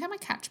 Every time I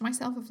catch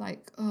myself of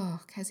like,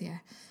 oh,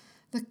 Kezia,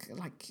 look,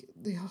 like,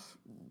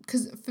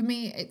 because for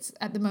me, it's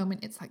at the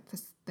moment, it's like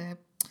the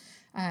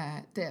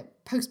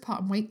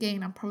postpartum weight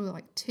gain. I'm probably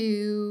like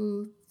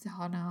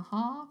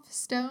 2.5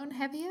 stone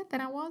heavier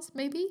than I was,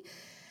 maybe.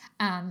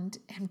 And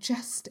I'm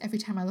just, every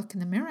time I look in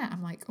the mirror,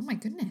 I'm like, oh my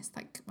goodness,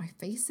 like my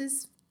face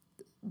is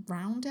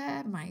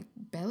rounder, my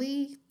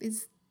belly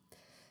is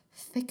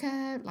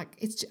thicker. Like,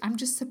 I'm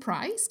just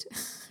surprised.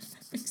 If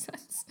that makes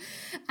sense.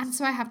 And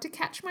so I have to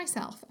catch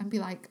myself and be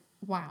like,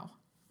 wow,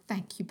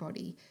 thank you,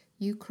 body.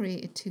 You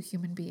created 2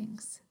 human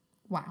beings.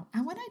 Wow.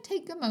 And when I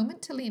take a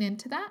moment to lean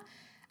into that,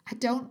 I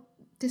don't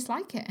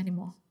dislike it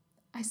anymore.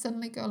 I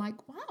suddenly go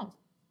like, wow,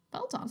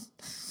 well done.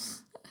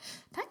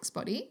 Thanks,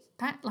 body.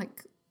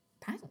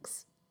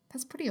 Thanks.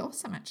 That's pretty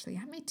awesome, actually.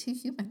 I made 2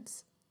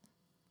 humans.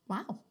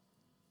 Wow.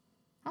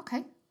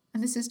 Okay.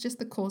 And this is just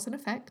the cause and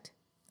effect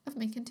of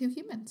making 2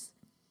 humans.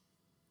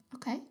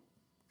 Okay.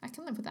 I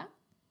can live with that.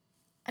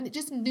 And it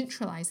just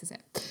neutralizes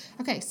it.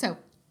 Okay, so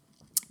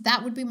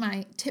that would be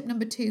my tip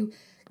number 2,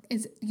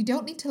 is you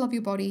don't need to love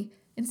your body.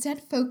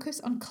 Instead,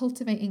 focus on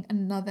cultivating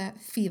another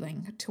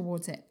feeling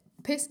towards it.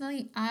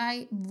 Personally,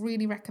 I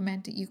really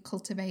recommend that you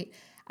cultivate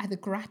either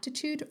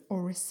gratitude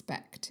or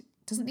respect.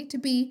 It doesn't need to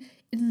be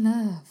in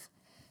love,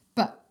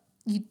 but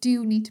you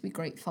do need to be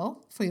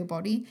grateful for your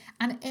body.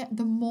 And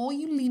the more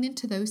you lean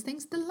into those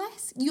things, the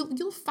less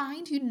you'll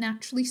find you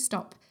naturally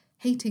stop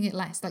hating it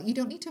less. Like, you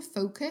don't need to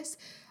focus,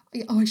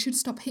 oh, I should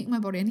stop hating my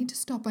body. I need to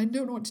stop. I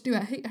don't know what to do.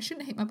 I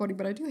shouldn't hate my body,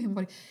 but I do hate my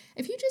body.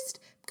 If you just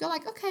go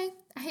like, okay,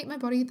 I hate my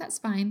body, that's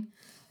fine,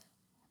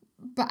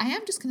 but I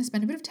am just going to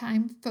spend a bit of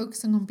time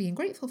focusing on being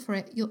grateful for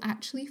it, you'll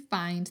actually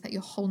find that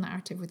your whole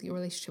narrative with your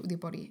relationship with your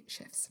body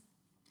shifts.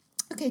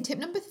 Okay, tip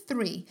number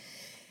 3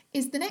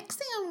 is the next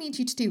thing I need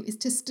you to do is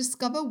to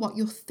discover what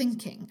you're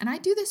thinking. And I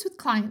do this with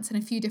clients in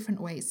a few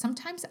different ways.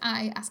 Sometimes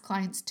I ask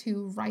clients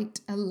to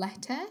write a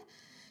letter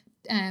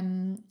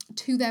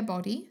to their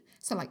body.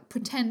 So like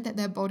pretend that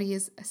their body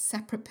is a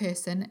separate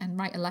person and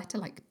write a letter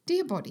like,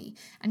 dear body,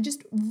 and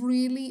just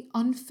really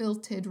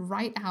unfiltered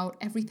write out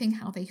everything,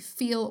 how they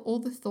feel, all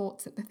the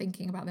thoughts that they're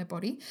thinking about their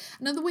body.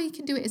 Another way you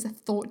can do it is a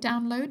thought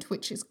download,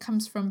 which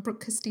comes from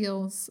Brooke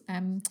Castillo's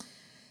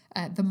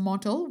The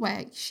Model,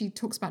 where she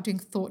talks about doing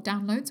thought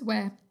downloads,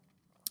 where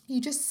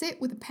you just sit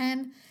with a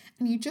pen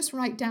and you just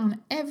write down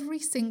every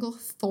single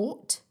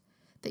thought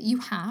that you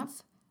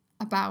have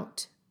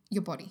about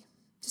your body.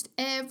 Just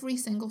every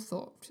single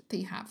thought that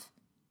you have.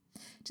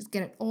 Just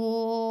get it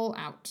all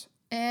out.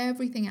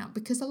 Everything out.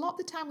 Because a lot of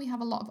the time we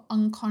have a lot of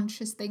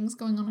unconscious things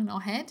going on in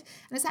our head.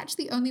 And it's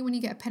actually only when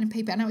you get a pen and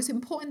paper. Now, it's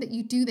important that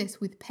you do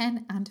this with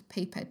pen and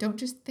paper. Don't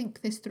just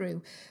think this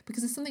through.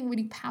 Because there's something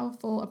really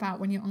powerful about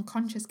when your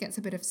unconscious gets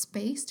a bit of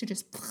space to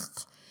just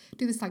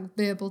do this like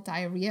verbal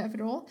diarrhea of it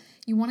all.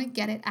 You want to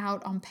get it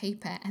out on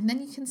paper. And then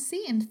you can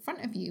see in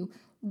front of you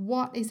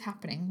what is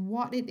happening,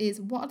 what it is,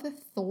 what are the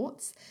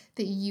thoughts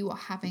that you are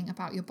having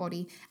about your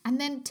body. And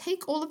then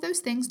take all of those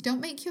things.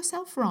 Don't make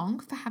yourself wrong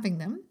for having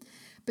them,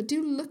 but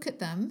do look at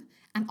them.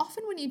 And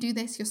often when you do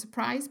this, you're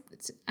surprised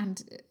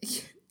and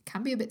it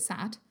can be a bit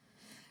sad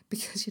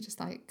because you're just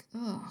like,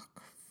 oh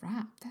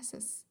crap,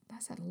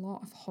 that's a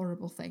lot of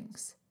horrible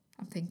things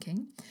I'm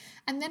thinking.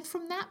 And then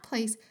from that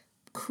place,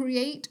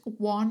 create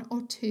 1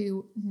 or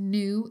 2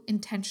 new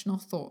intentional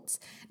thoughts.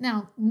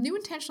 Now, new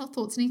intentional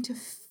thoughts need to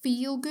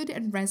feel good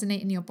and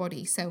resonate in your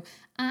body. So,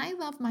 I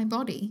love my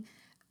body.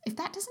 If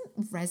that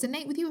doesn't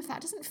resonate with you, if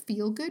that doesn't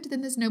feel good, then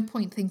there's no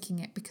point thinking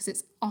it because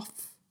it's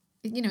off.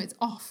 It's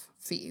off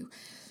for you.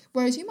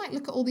 Whereas you might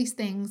look at all these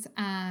things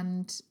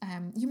and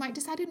you might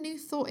decide a new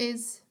thought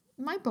is,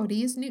 my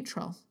body is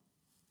neutral,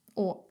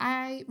 or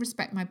I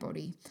respect my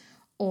body,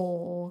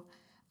 or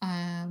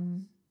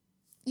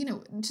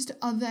just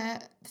other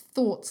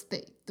thoughts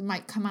that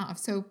might come out of.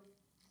 So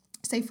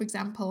say, for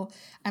example,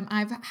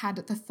 I've had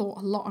the thought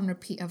a lot on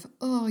repeat of,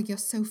 oh, you're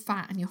so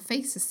fat and your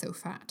face is so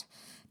fat.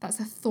 That's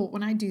a thought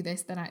when I do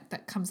this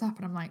that comes up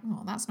and I'm like,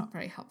 well, that's not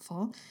very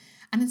helpful.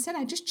 And instead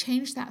I just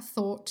changed that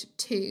thought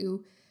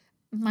to,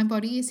 my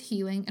body is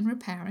healing and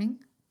repairing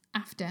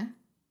after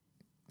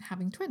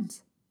having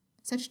twins.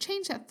 So to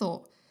change that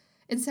thought,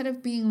 instead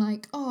of being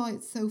like, oh,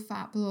 it's so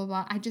fat, blah, blah,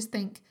 blah, I just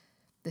think,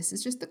 this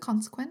is just the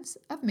consequence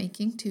of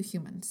making 2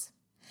 humans.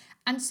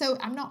 And so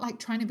I'm not like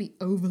trying to be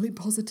overly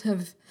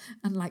positive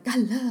and like, I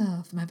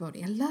love my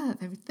body, I love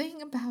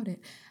everything about it.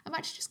 I'm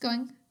actually just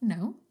going,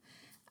 no,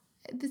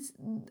 this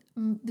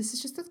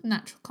is just a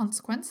natural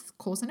consequence,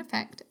 cause and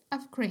effect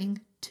of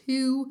creating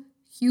 2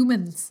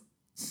 humans.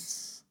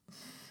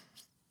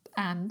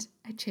 And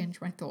I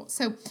changed my thoughts.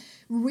 So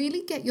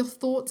really get your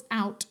thoughts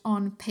out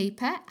on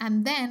paper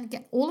and then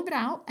get all of it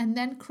out and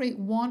then create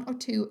 1 or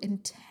 2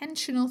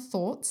 intentional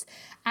thoughts.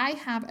 I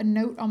have a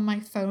note on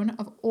my phone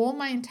of all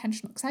my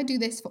intentional, because I do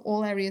this for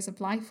all areas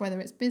of life, whether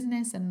it's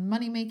business and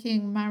money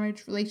making,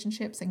 marriage,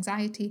 relationships,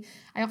 anxiety.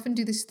 I often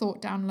do these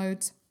thought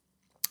downloads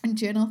and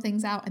journal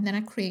things out, and then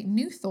I create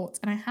new thoughts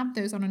and I have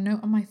those on a note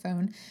on my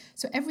phone.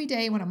 So every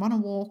day when I'm on a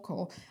walk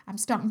or I'm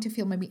starting to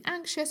feel maybe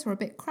anxious or a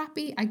bit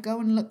crappy, I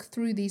go and look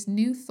through these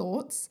new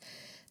thoughts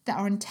that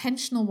are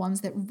intentional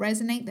ones that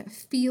resonate, that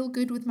feel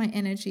good with my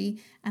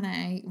energy, and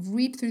I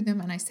read through them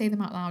and I say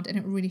them out loud, and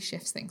it really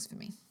shifts things for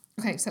me.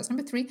 Okay, so that's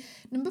number 3.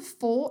 Number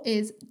 4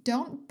 is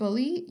don't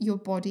bully your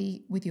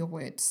body with your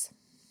words.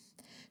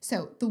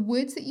 So the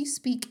words that you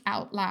speak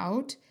out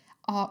loud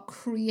are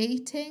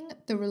creating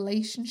the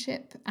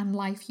relationship and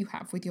life you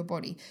have with your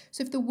body.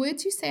 So if the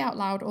words you say out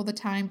loud all the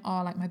time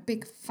are like, my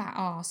big fat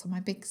ass, or my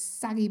big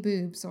saggy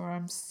boobs, or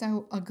I'm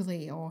so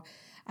ugly, or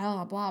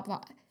blah,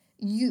 blah,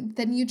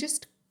 then you're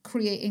just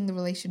creating the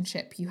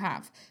relationship you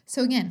have.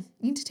 So again,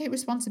 you need to take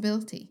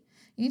responsibility.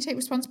 You need to take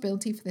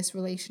responsibility for this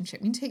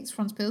relationship. You need to take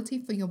responsibility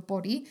for your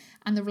body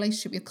and the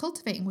relationship you're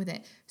cultivating with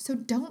it. So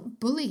don't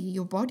bully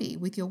your body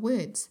with your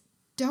words.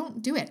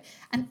 Don't do it.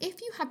 And if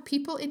you have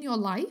people in your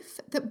life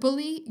that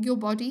bully your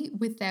body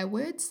with their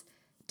words,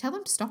 tell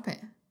them to stop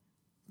it.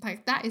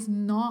 Like, that is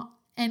not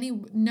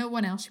no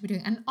one else should be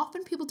doing it. And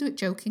often people do it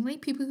jokingly.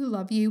 People who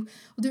love you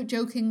will do it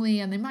jokingly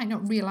and they might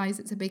not realize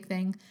it's a big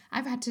thing.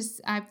 I've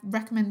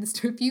recommended this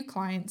to a few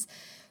clients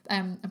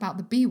about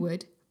the B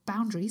word,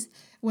 boundaries,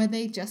 where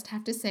they just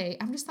have to say,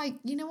 I'm just like,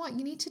 you know what?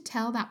 You need to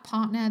tell that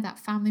partner, that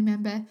family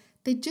member,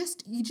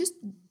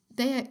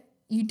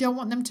 you don't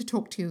want them to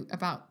talk to you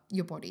about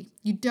your body.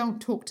 You don't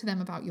talk to them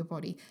about your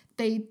body.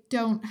 They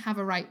don't have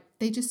a right.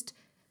 They just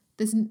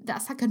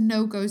That's like a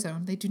no-go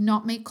zone. They do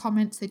not make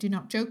comments. They do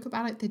not joke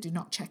about it. They do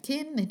not check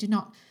in.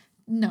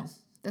 No,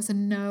 there's a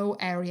no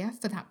area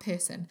for that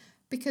person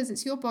because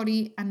it's your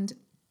body.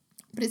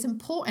 But it's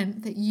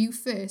important that you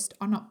first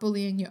are not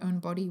bullying your own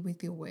body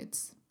with your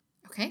words.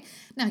 Okay.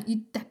 Now,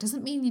 that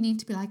doesn't mean you need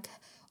to be like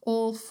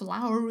all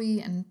flowery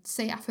and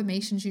say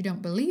affirmations you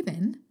don't believe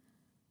in.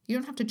 You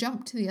don't have to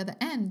jump to the other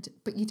end,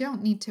 but you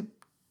don't need to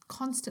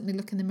constantly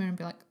look in the mirror and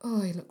be like,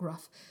 oh, you look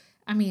rough.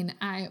 I mean,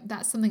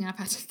 that's something I've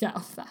had to get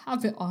off the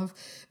habit of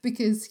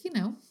because,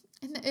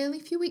 in the early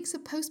few weeks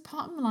of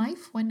postpartum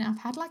life, when I've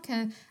had like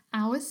an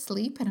hour's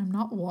sleep and I'm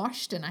not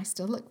washed and I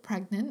still look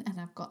pregnant and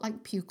I've got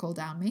like puke all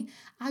down me,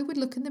 I would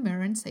look in the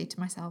mirror and say to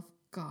myself,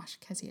 gosh,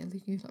 Kezia,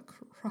 you look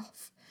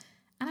rough.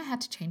 And I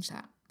had to change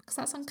that because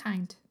that's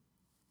unkind.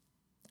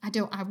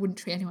 I wouldn't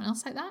treat anyone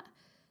else like that.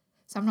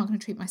 So I'm not going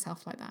to treat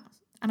myself like that.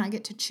 And I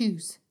get to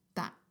choose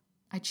that.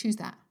 I choose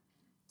that.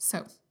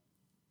 So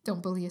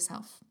don't bully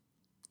yourself.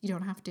 You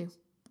don't have to.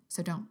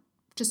 So don't.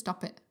 Just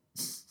stop it.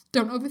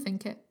 Don't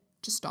overthink it.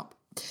 Just stop.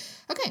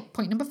 Okay,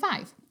 point number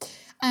 5.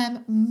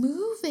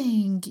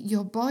 Moving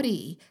your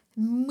body.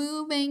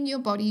 Moving your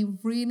body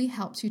really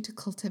helps you to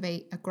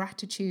cultivate a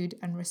gratitude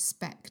and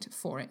respect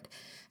for it.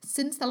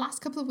 Since the last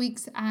couple of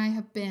weeks, I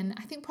have been,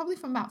 I think probably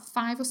from about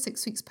 5 or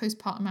 6 weeks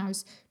postpartum, I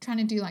was trying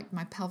to do like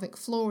my pelvic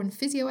floor and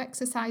physio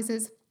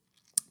exercises.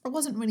 I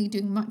wasn't really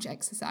doing much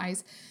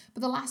exercise,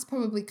 but the last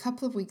probably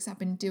couple of weeks I've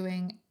been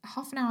doing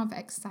half an hour of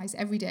exercise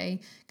every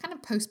day, kind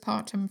of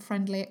postpartum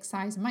friendly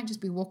exercise. I might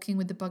just be walking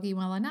with the buggy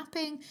while I'm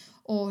napping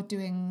or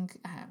doing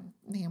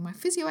my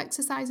physio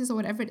exercises or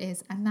whatever it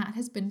is. And that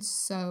has been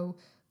so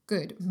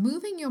good.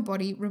 Moving your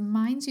body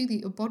reminds you that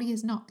your body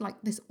is not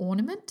like this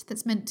ornament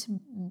that's meant to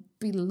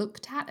be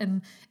looked at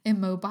and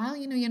immobile.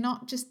 You're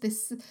not just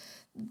this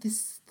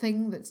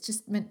thing that's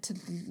just meant to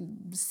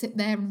sit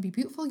there and be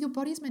beautiful. Your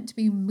body's meant to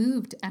be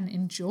moved and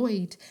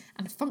enjoyed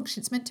and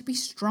function. It's meant to be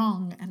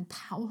strong and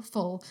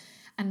powerful,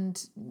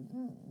 and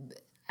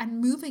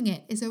moving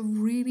it is a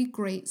really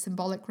great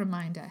symbolic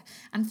reminder.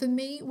 And for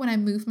me, when I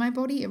move my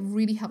body, it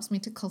really helps me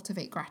to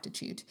cultivate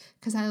gratitude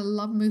because I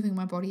love moving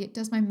my body. It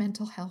does my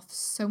mental health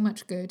so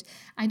much good.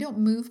 I don't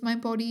move my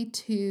body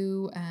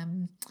to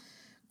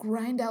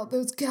grind out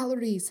those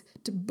calories,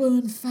 to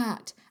burn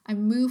fat. I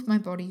move my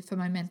body for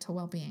my mental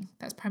well-being.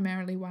 That's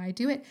primarily why I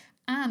do it,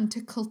 and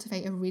to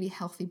cultivate a really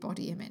healthy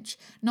body image.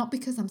 Not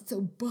because I'm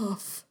so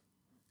buff,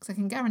 because I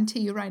can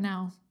guarantee you right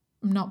now,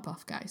 I'm not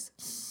buff, guys.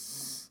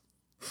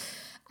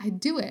 I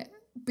do it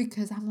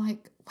because I'm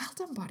like, well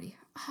done, body.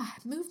 I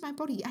move my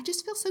body. I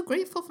just feel so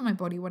grateful for my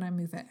body when I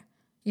move it,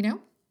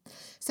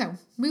 So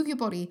move your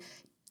body.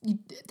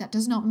 That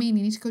does not mean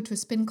you need to go to a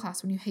spin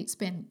class when you hate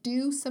spin.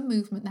 Do some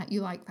movement that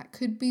you like. That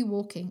could be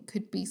walking, it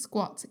could be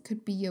squats, it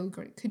could be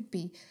yoga, it could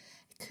be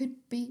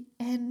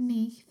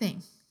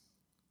anything.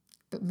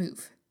 But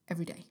move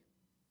every day.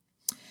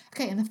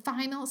 Okay, and the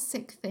final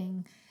 6th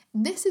thing.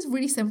 This is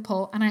really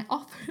simple, and I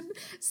often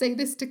say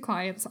this to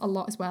clients a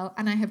lot as well,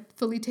 and I have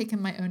fully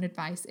taken my own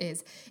advice,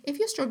 is if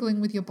you're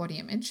struggling with your body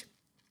image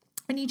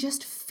and you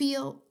just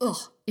feel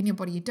in your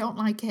body, you don't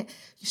like it,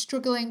 you're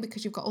struggling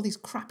because you've got all these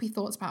crappy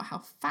thoughts about how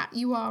fat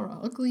you are or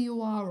ugly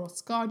you are or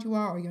scarred you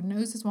are or your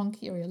nose is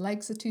wonky or your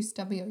legs are too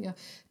stubby or your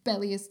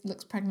belly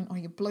looks pregnant or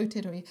you're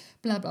bloated or you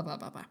blah, blah, blah,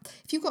 blah, blah.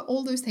 If you've got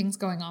all those things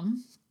going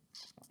on,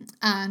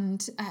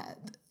 and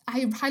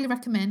I highly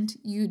recommend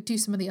you do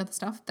some of the other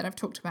stuff that I've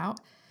talked about,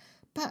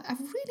 but a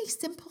really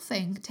simple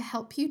thing to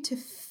help you to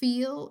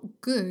feel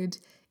good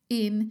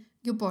in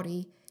your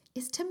body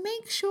is to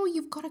make sure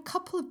you've got a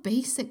couple of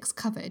basics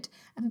covered.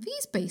 And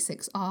these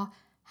basics are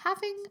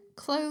having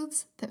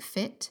clothes that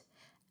fit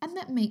and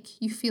that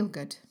make you feel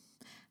good,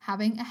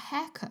 having a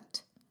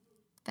haircut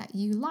that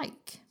you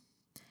like,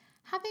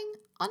 having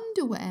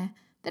underwear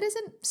that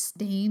isn't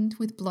stained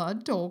with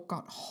blood or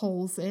got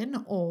holes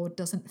in or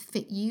doesn't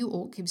fit you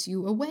or gives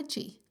you a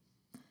wedgie.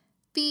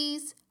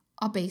 These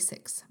are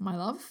basics, my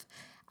love,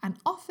 and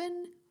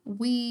often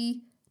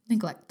we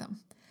neglect them.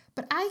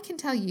 But I can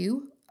tell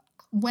you,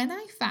 when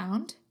I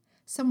found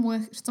some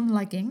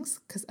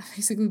leggings, because I've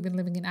basically been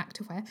living in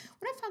activewear, when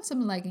I found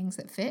some leggings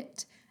that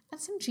fit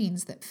and some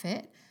jeans that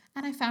fit,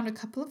 and I found a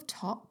couple of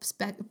tops,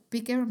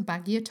 bigger and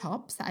baggier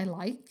tops that I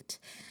liked,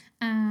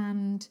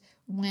 and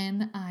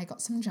when I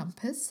got some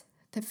jumpers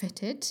that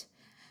fitted,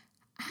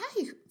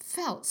 I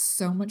felt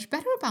so much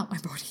better about my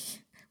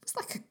body. It was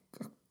like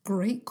a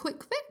great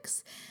quick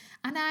fix.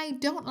 And I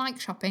don't like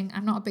shopping.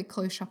 I'm not a big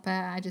clothes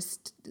shopper.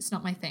 It's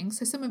not my thing.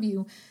 So some of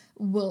you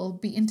will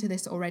be into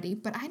this already,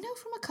 but I know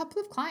from a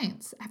couple of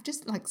clients, I've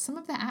just like some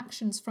of their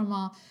actions from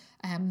our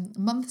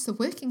months of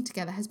working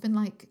together has been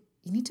like,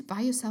 you need to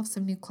buy yourself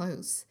some new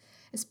clothes,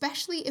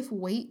 especially if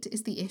weight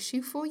is the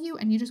issue for you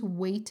and you're just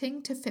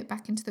waiting to fit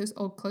back into those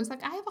old clothes.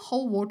 Like I have a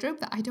whole wardrobe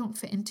that I don't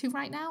fit into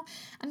right now.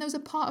 And there was a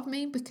part of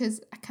me,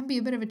 because I can be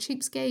a bit of a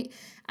cheapskate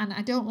and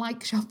I don't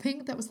like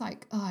shopping, that was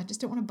like, I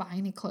just don't want to buy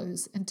any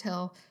clothes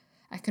until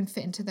I can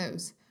fit into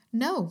those.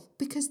 No,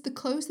 because the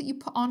clothes that you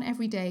put on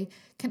every day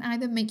can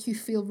either make you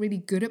feel really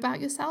good about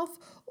yourself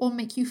or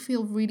make you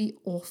feel really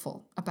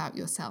awful about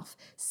yourself.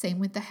 Same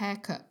with the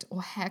haircut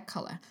or hair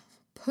color.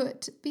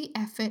 Put the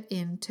effort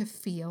in to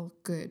feel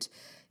good.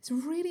 It's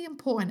really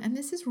important. And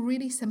this is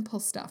really simple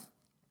stuff.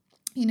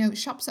 You know,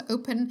 shops are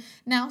open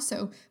now,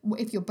 so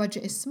if your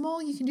budget is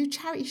small, you can do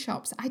charity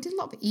shops. I did a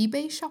lot of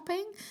eBay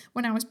shopping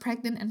when I was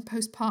pregnant and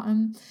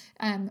postpartum,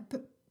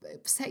 but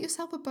set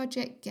yourself a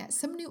budget, get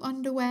some new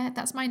underwear.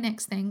 That's my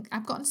next thing.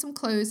 I've gotten some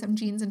clothes, some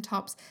jeans and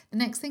tops. The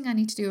next thing I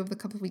need to do over the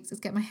couple of weeks is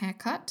get my hair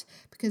cut,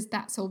 because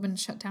that's all been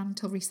shut down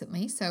until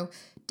recently. So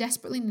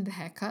desperately need a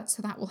haircut,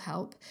 so that will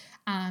help.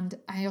 And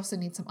I also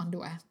need some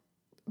underwear,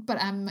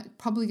 but I'm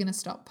probably going to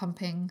stop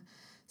pumping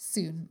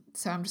soon.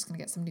 So I'm just going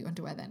to get some new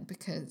underwear then,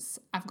 because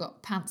I've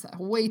got pants that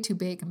are way too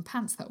big and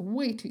pants that are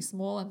way too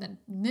small, and then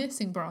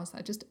nursing bras that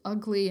are just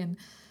ugly, and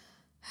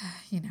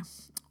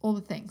all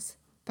the things.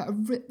 But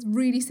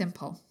really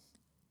simple.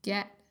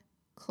 Get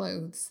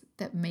clothes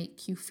that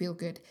make you feel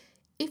good.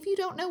 If you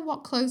don't know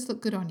what clothes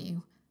look good on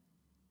you,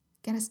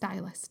 get a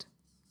stylist.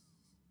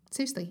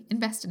 Seriously,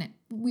 invest in it.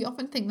 We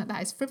often think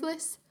that is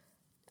frivolous.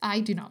 I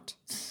do not.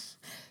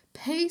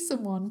 Pay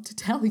someone to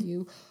tell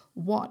you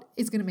what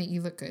is going to make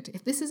you look good.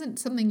 If this isn't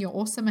something you're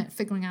awesome at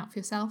figuring out for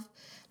yourself,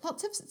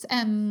 lots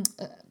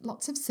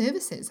of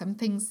services and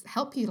things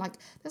help you. Like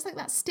there's like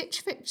that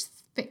Stitch Fix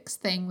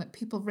thing that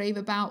people rave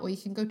about, or you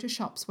can go to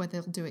shops where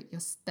they'll do it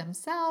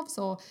themselves,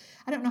 or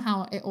I don't know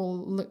how it all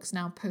looks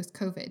now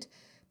post-COVID.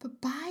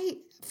 But by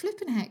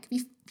flipping heck,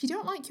 if you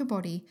don't like your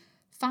body,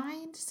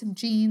 find some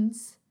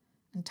jeans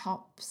and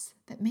tops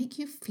that make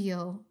you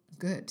feel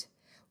good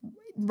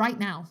right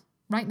now.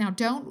 Right now,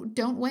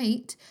 don't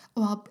wait.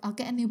 Oh, I'll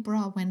get a new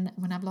bra when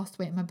I've lost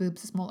weight and my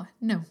boobs are smaller.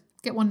 No,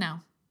 get one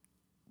now.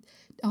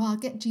 Oh, I'll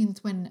get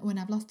jeans when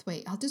I've lost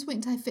weight. I'll just wait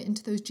until I fit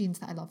into those jeans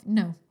that I love.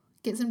 No,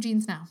 get some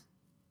jeans now.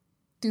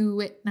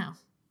 Do it now.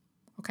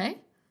 Okay?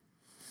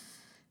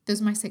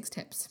 Those are my 6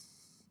 tips.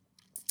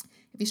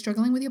 If you're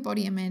struggling with your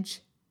body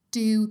image,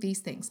 do these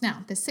things.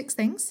 Now, there's 6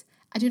 things.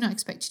 I do not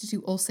expect you to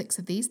do all 6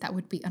 of these. That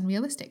would be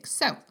unrealistic.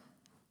 So,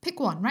 pick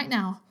one right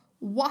now.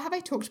 What have I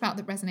talked about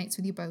that resonates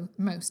with you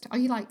most? Are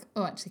you like,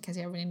 oh, actually,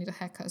 Kezia, I really need a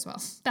haircut as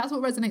well. That's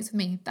what resonates with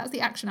me. That's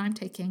the action I'm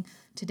taking.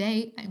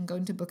 Today, I'm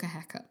going to book a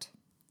haircut.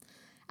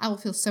 I will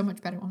feel so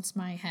much better once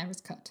my hair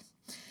is cut.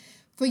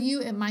 For you,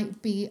 it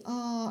might be,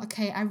 oh,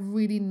 okay, I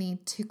really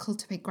need to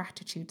cultivate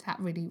gratitude. That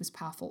really was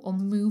powerful. Or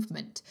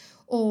movement.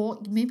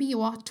 Or maybe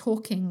you are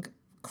talking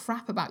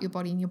crap about your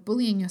body and you're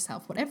bullying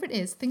yourself. Whatever it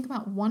is, think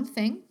about one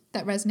thing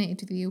that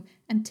resonated with you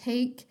and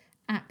take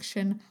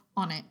action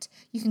on it.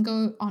 You can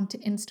go onto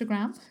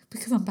Instagram,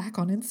 because I'm back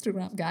on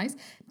Instagram, guys.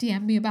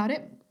 DM me about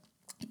it.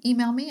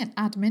 Email me at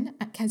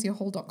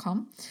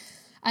admin@keziahall.com.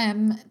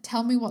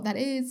 Tell me what that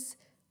is,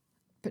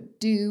 but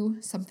do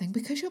something,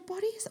 because your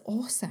body is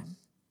awesome.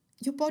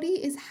 Your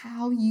body is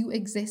how you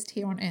exist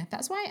here on earth.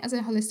 That's why, as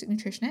a holistic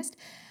nutritionist,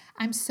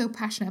 I'm so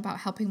passionate about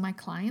helping my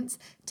clients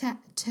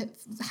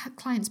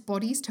clients'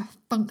 bodies to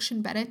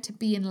function better, to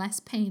be in less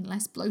pain,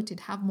 less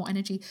bloated, have more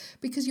energy,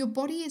 because your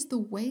body is the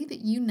way that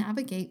you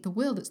navigate the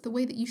world. It's the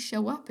way that you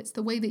show up. It's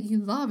the way that you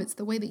love. It's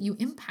the way that you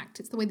impact.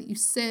 It's the way that you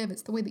serve.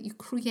 It's the way that you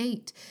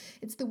create.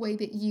 It's the way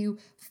that you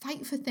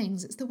fight for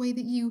things. It's the way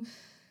that you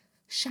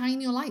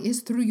shine your light,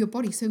 is through your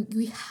body. So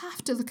we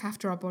have to look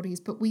after our bodies,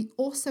 but we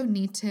also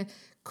need to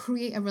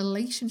create a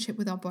relationship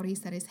with our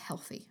bodies that is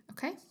healthy,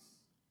 okay?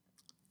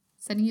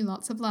 Sending you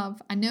lots of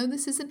love. I know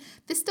this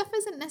stuff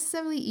isn't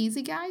necessarily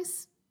easy,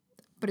 guys,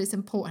 but it's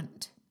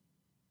important,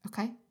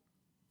 okay?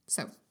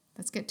 So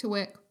let's get to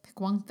work, pick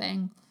one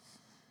thing,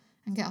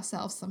 and get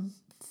ourselves some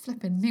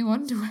flipping new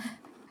underwear.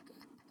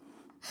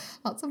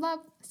 Lots of love.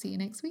 See you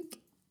next week.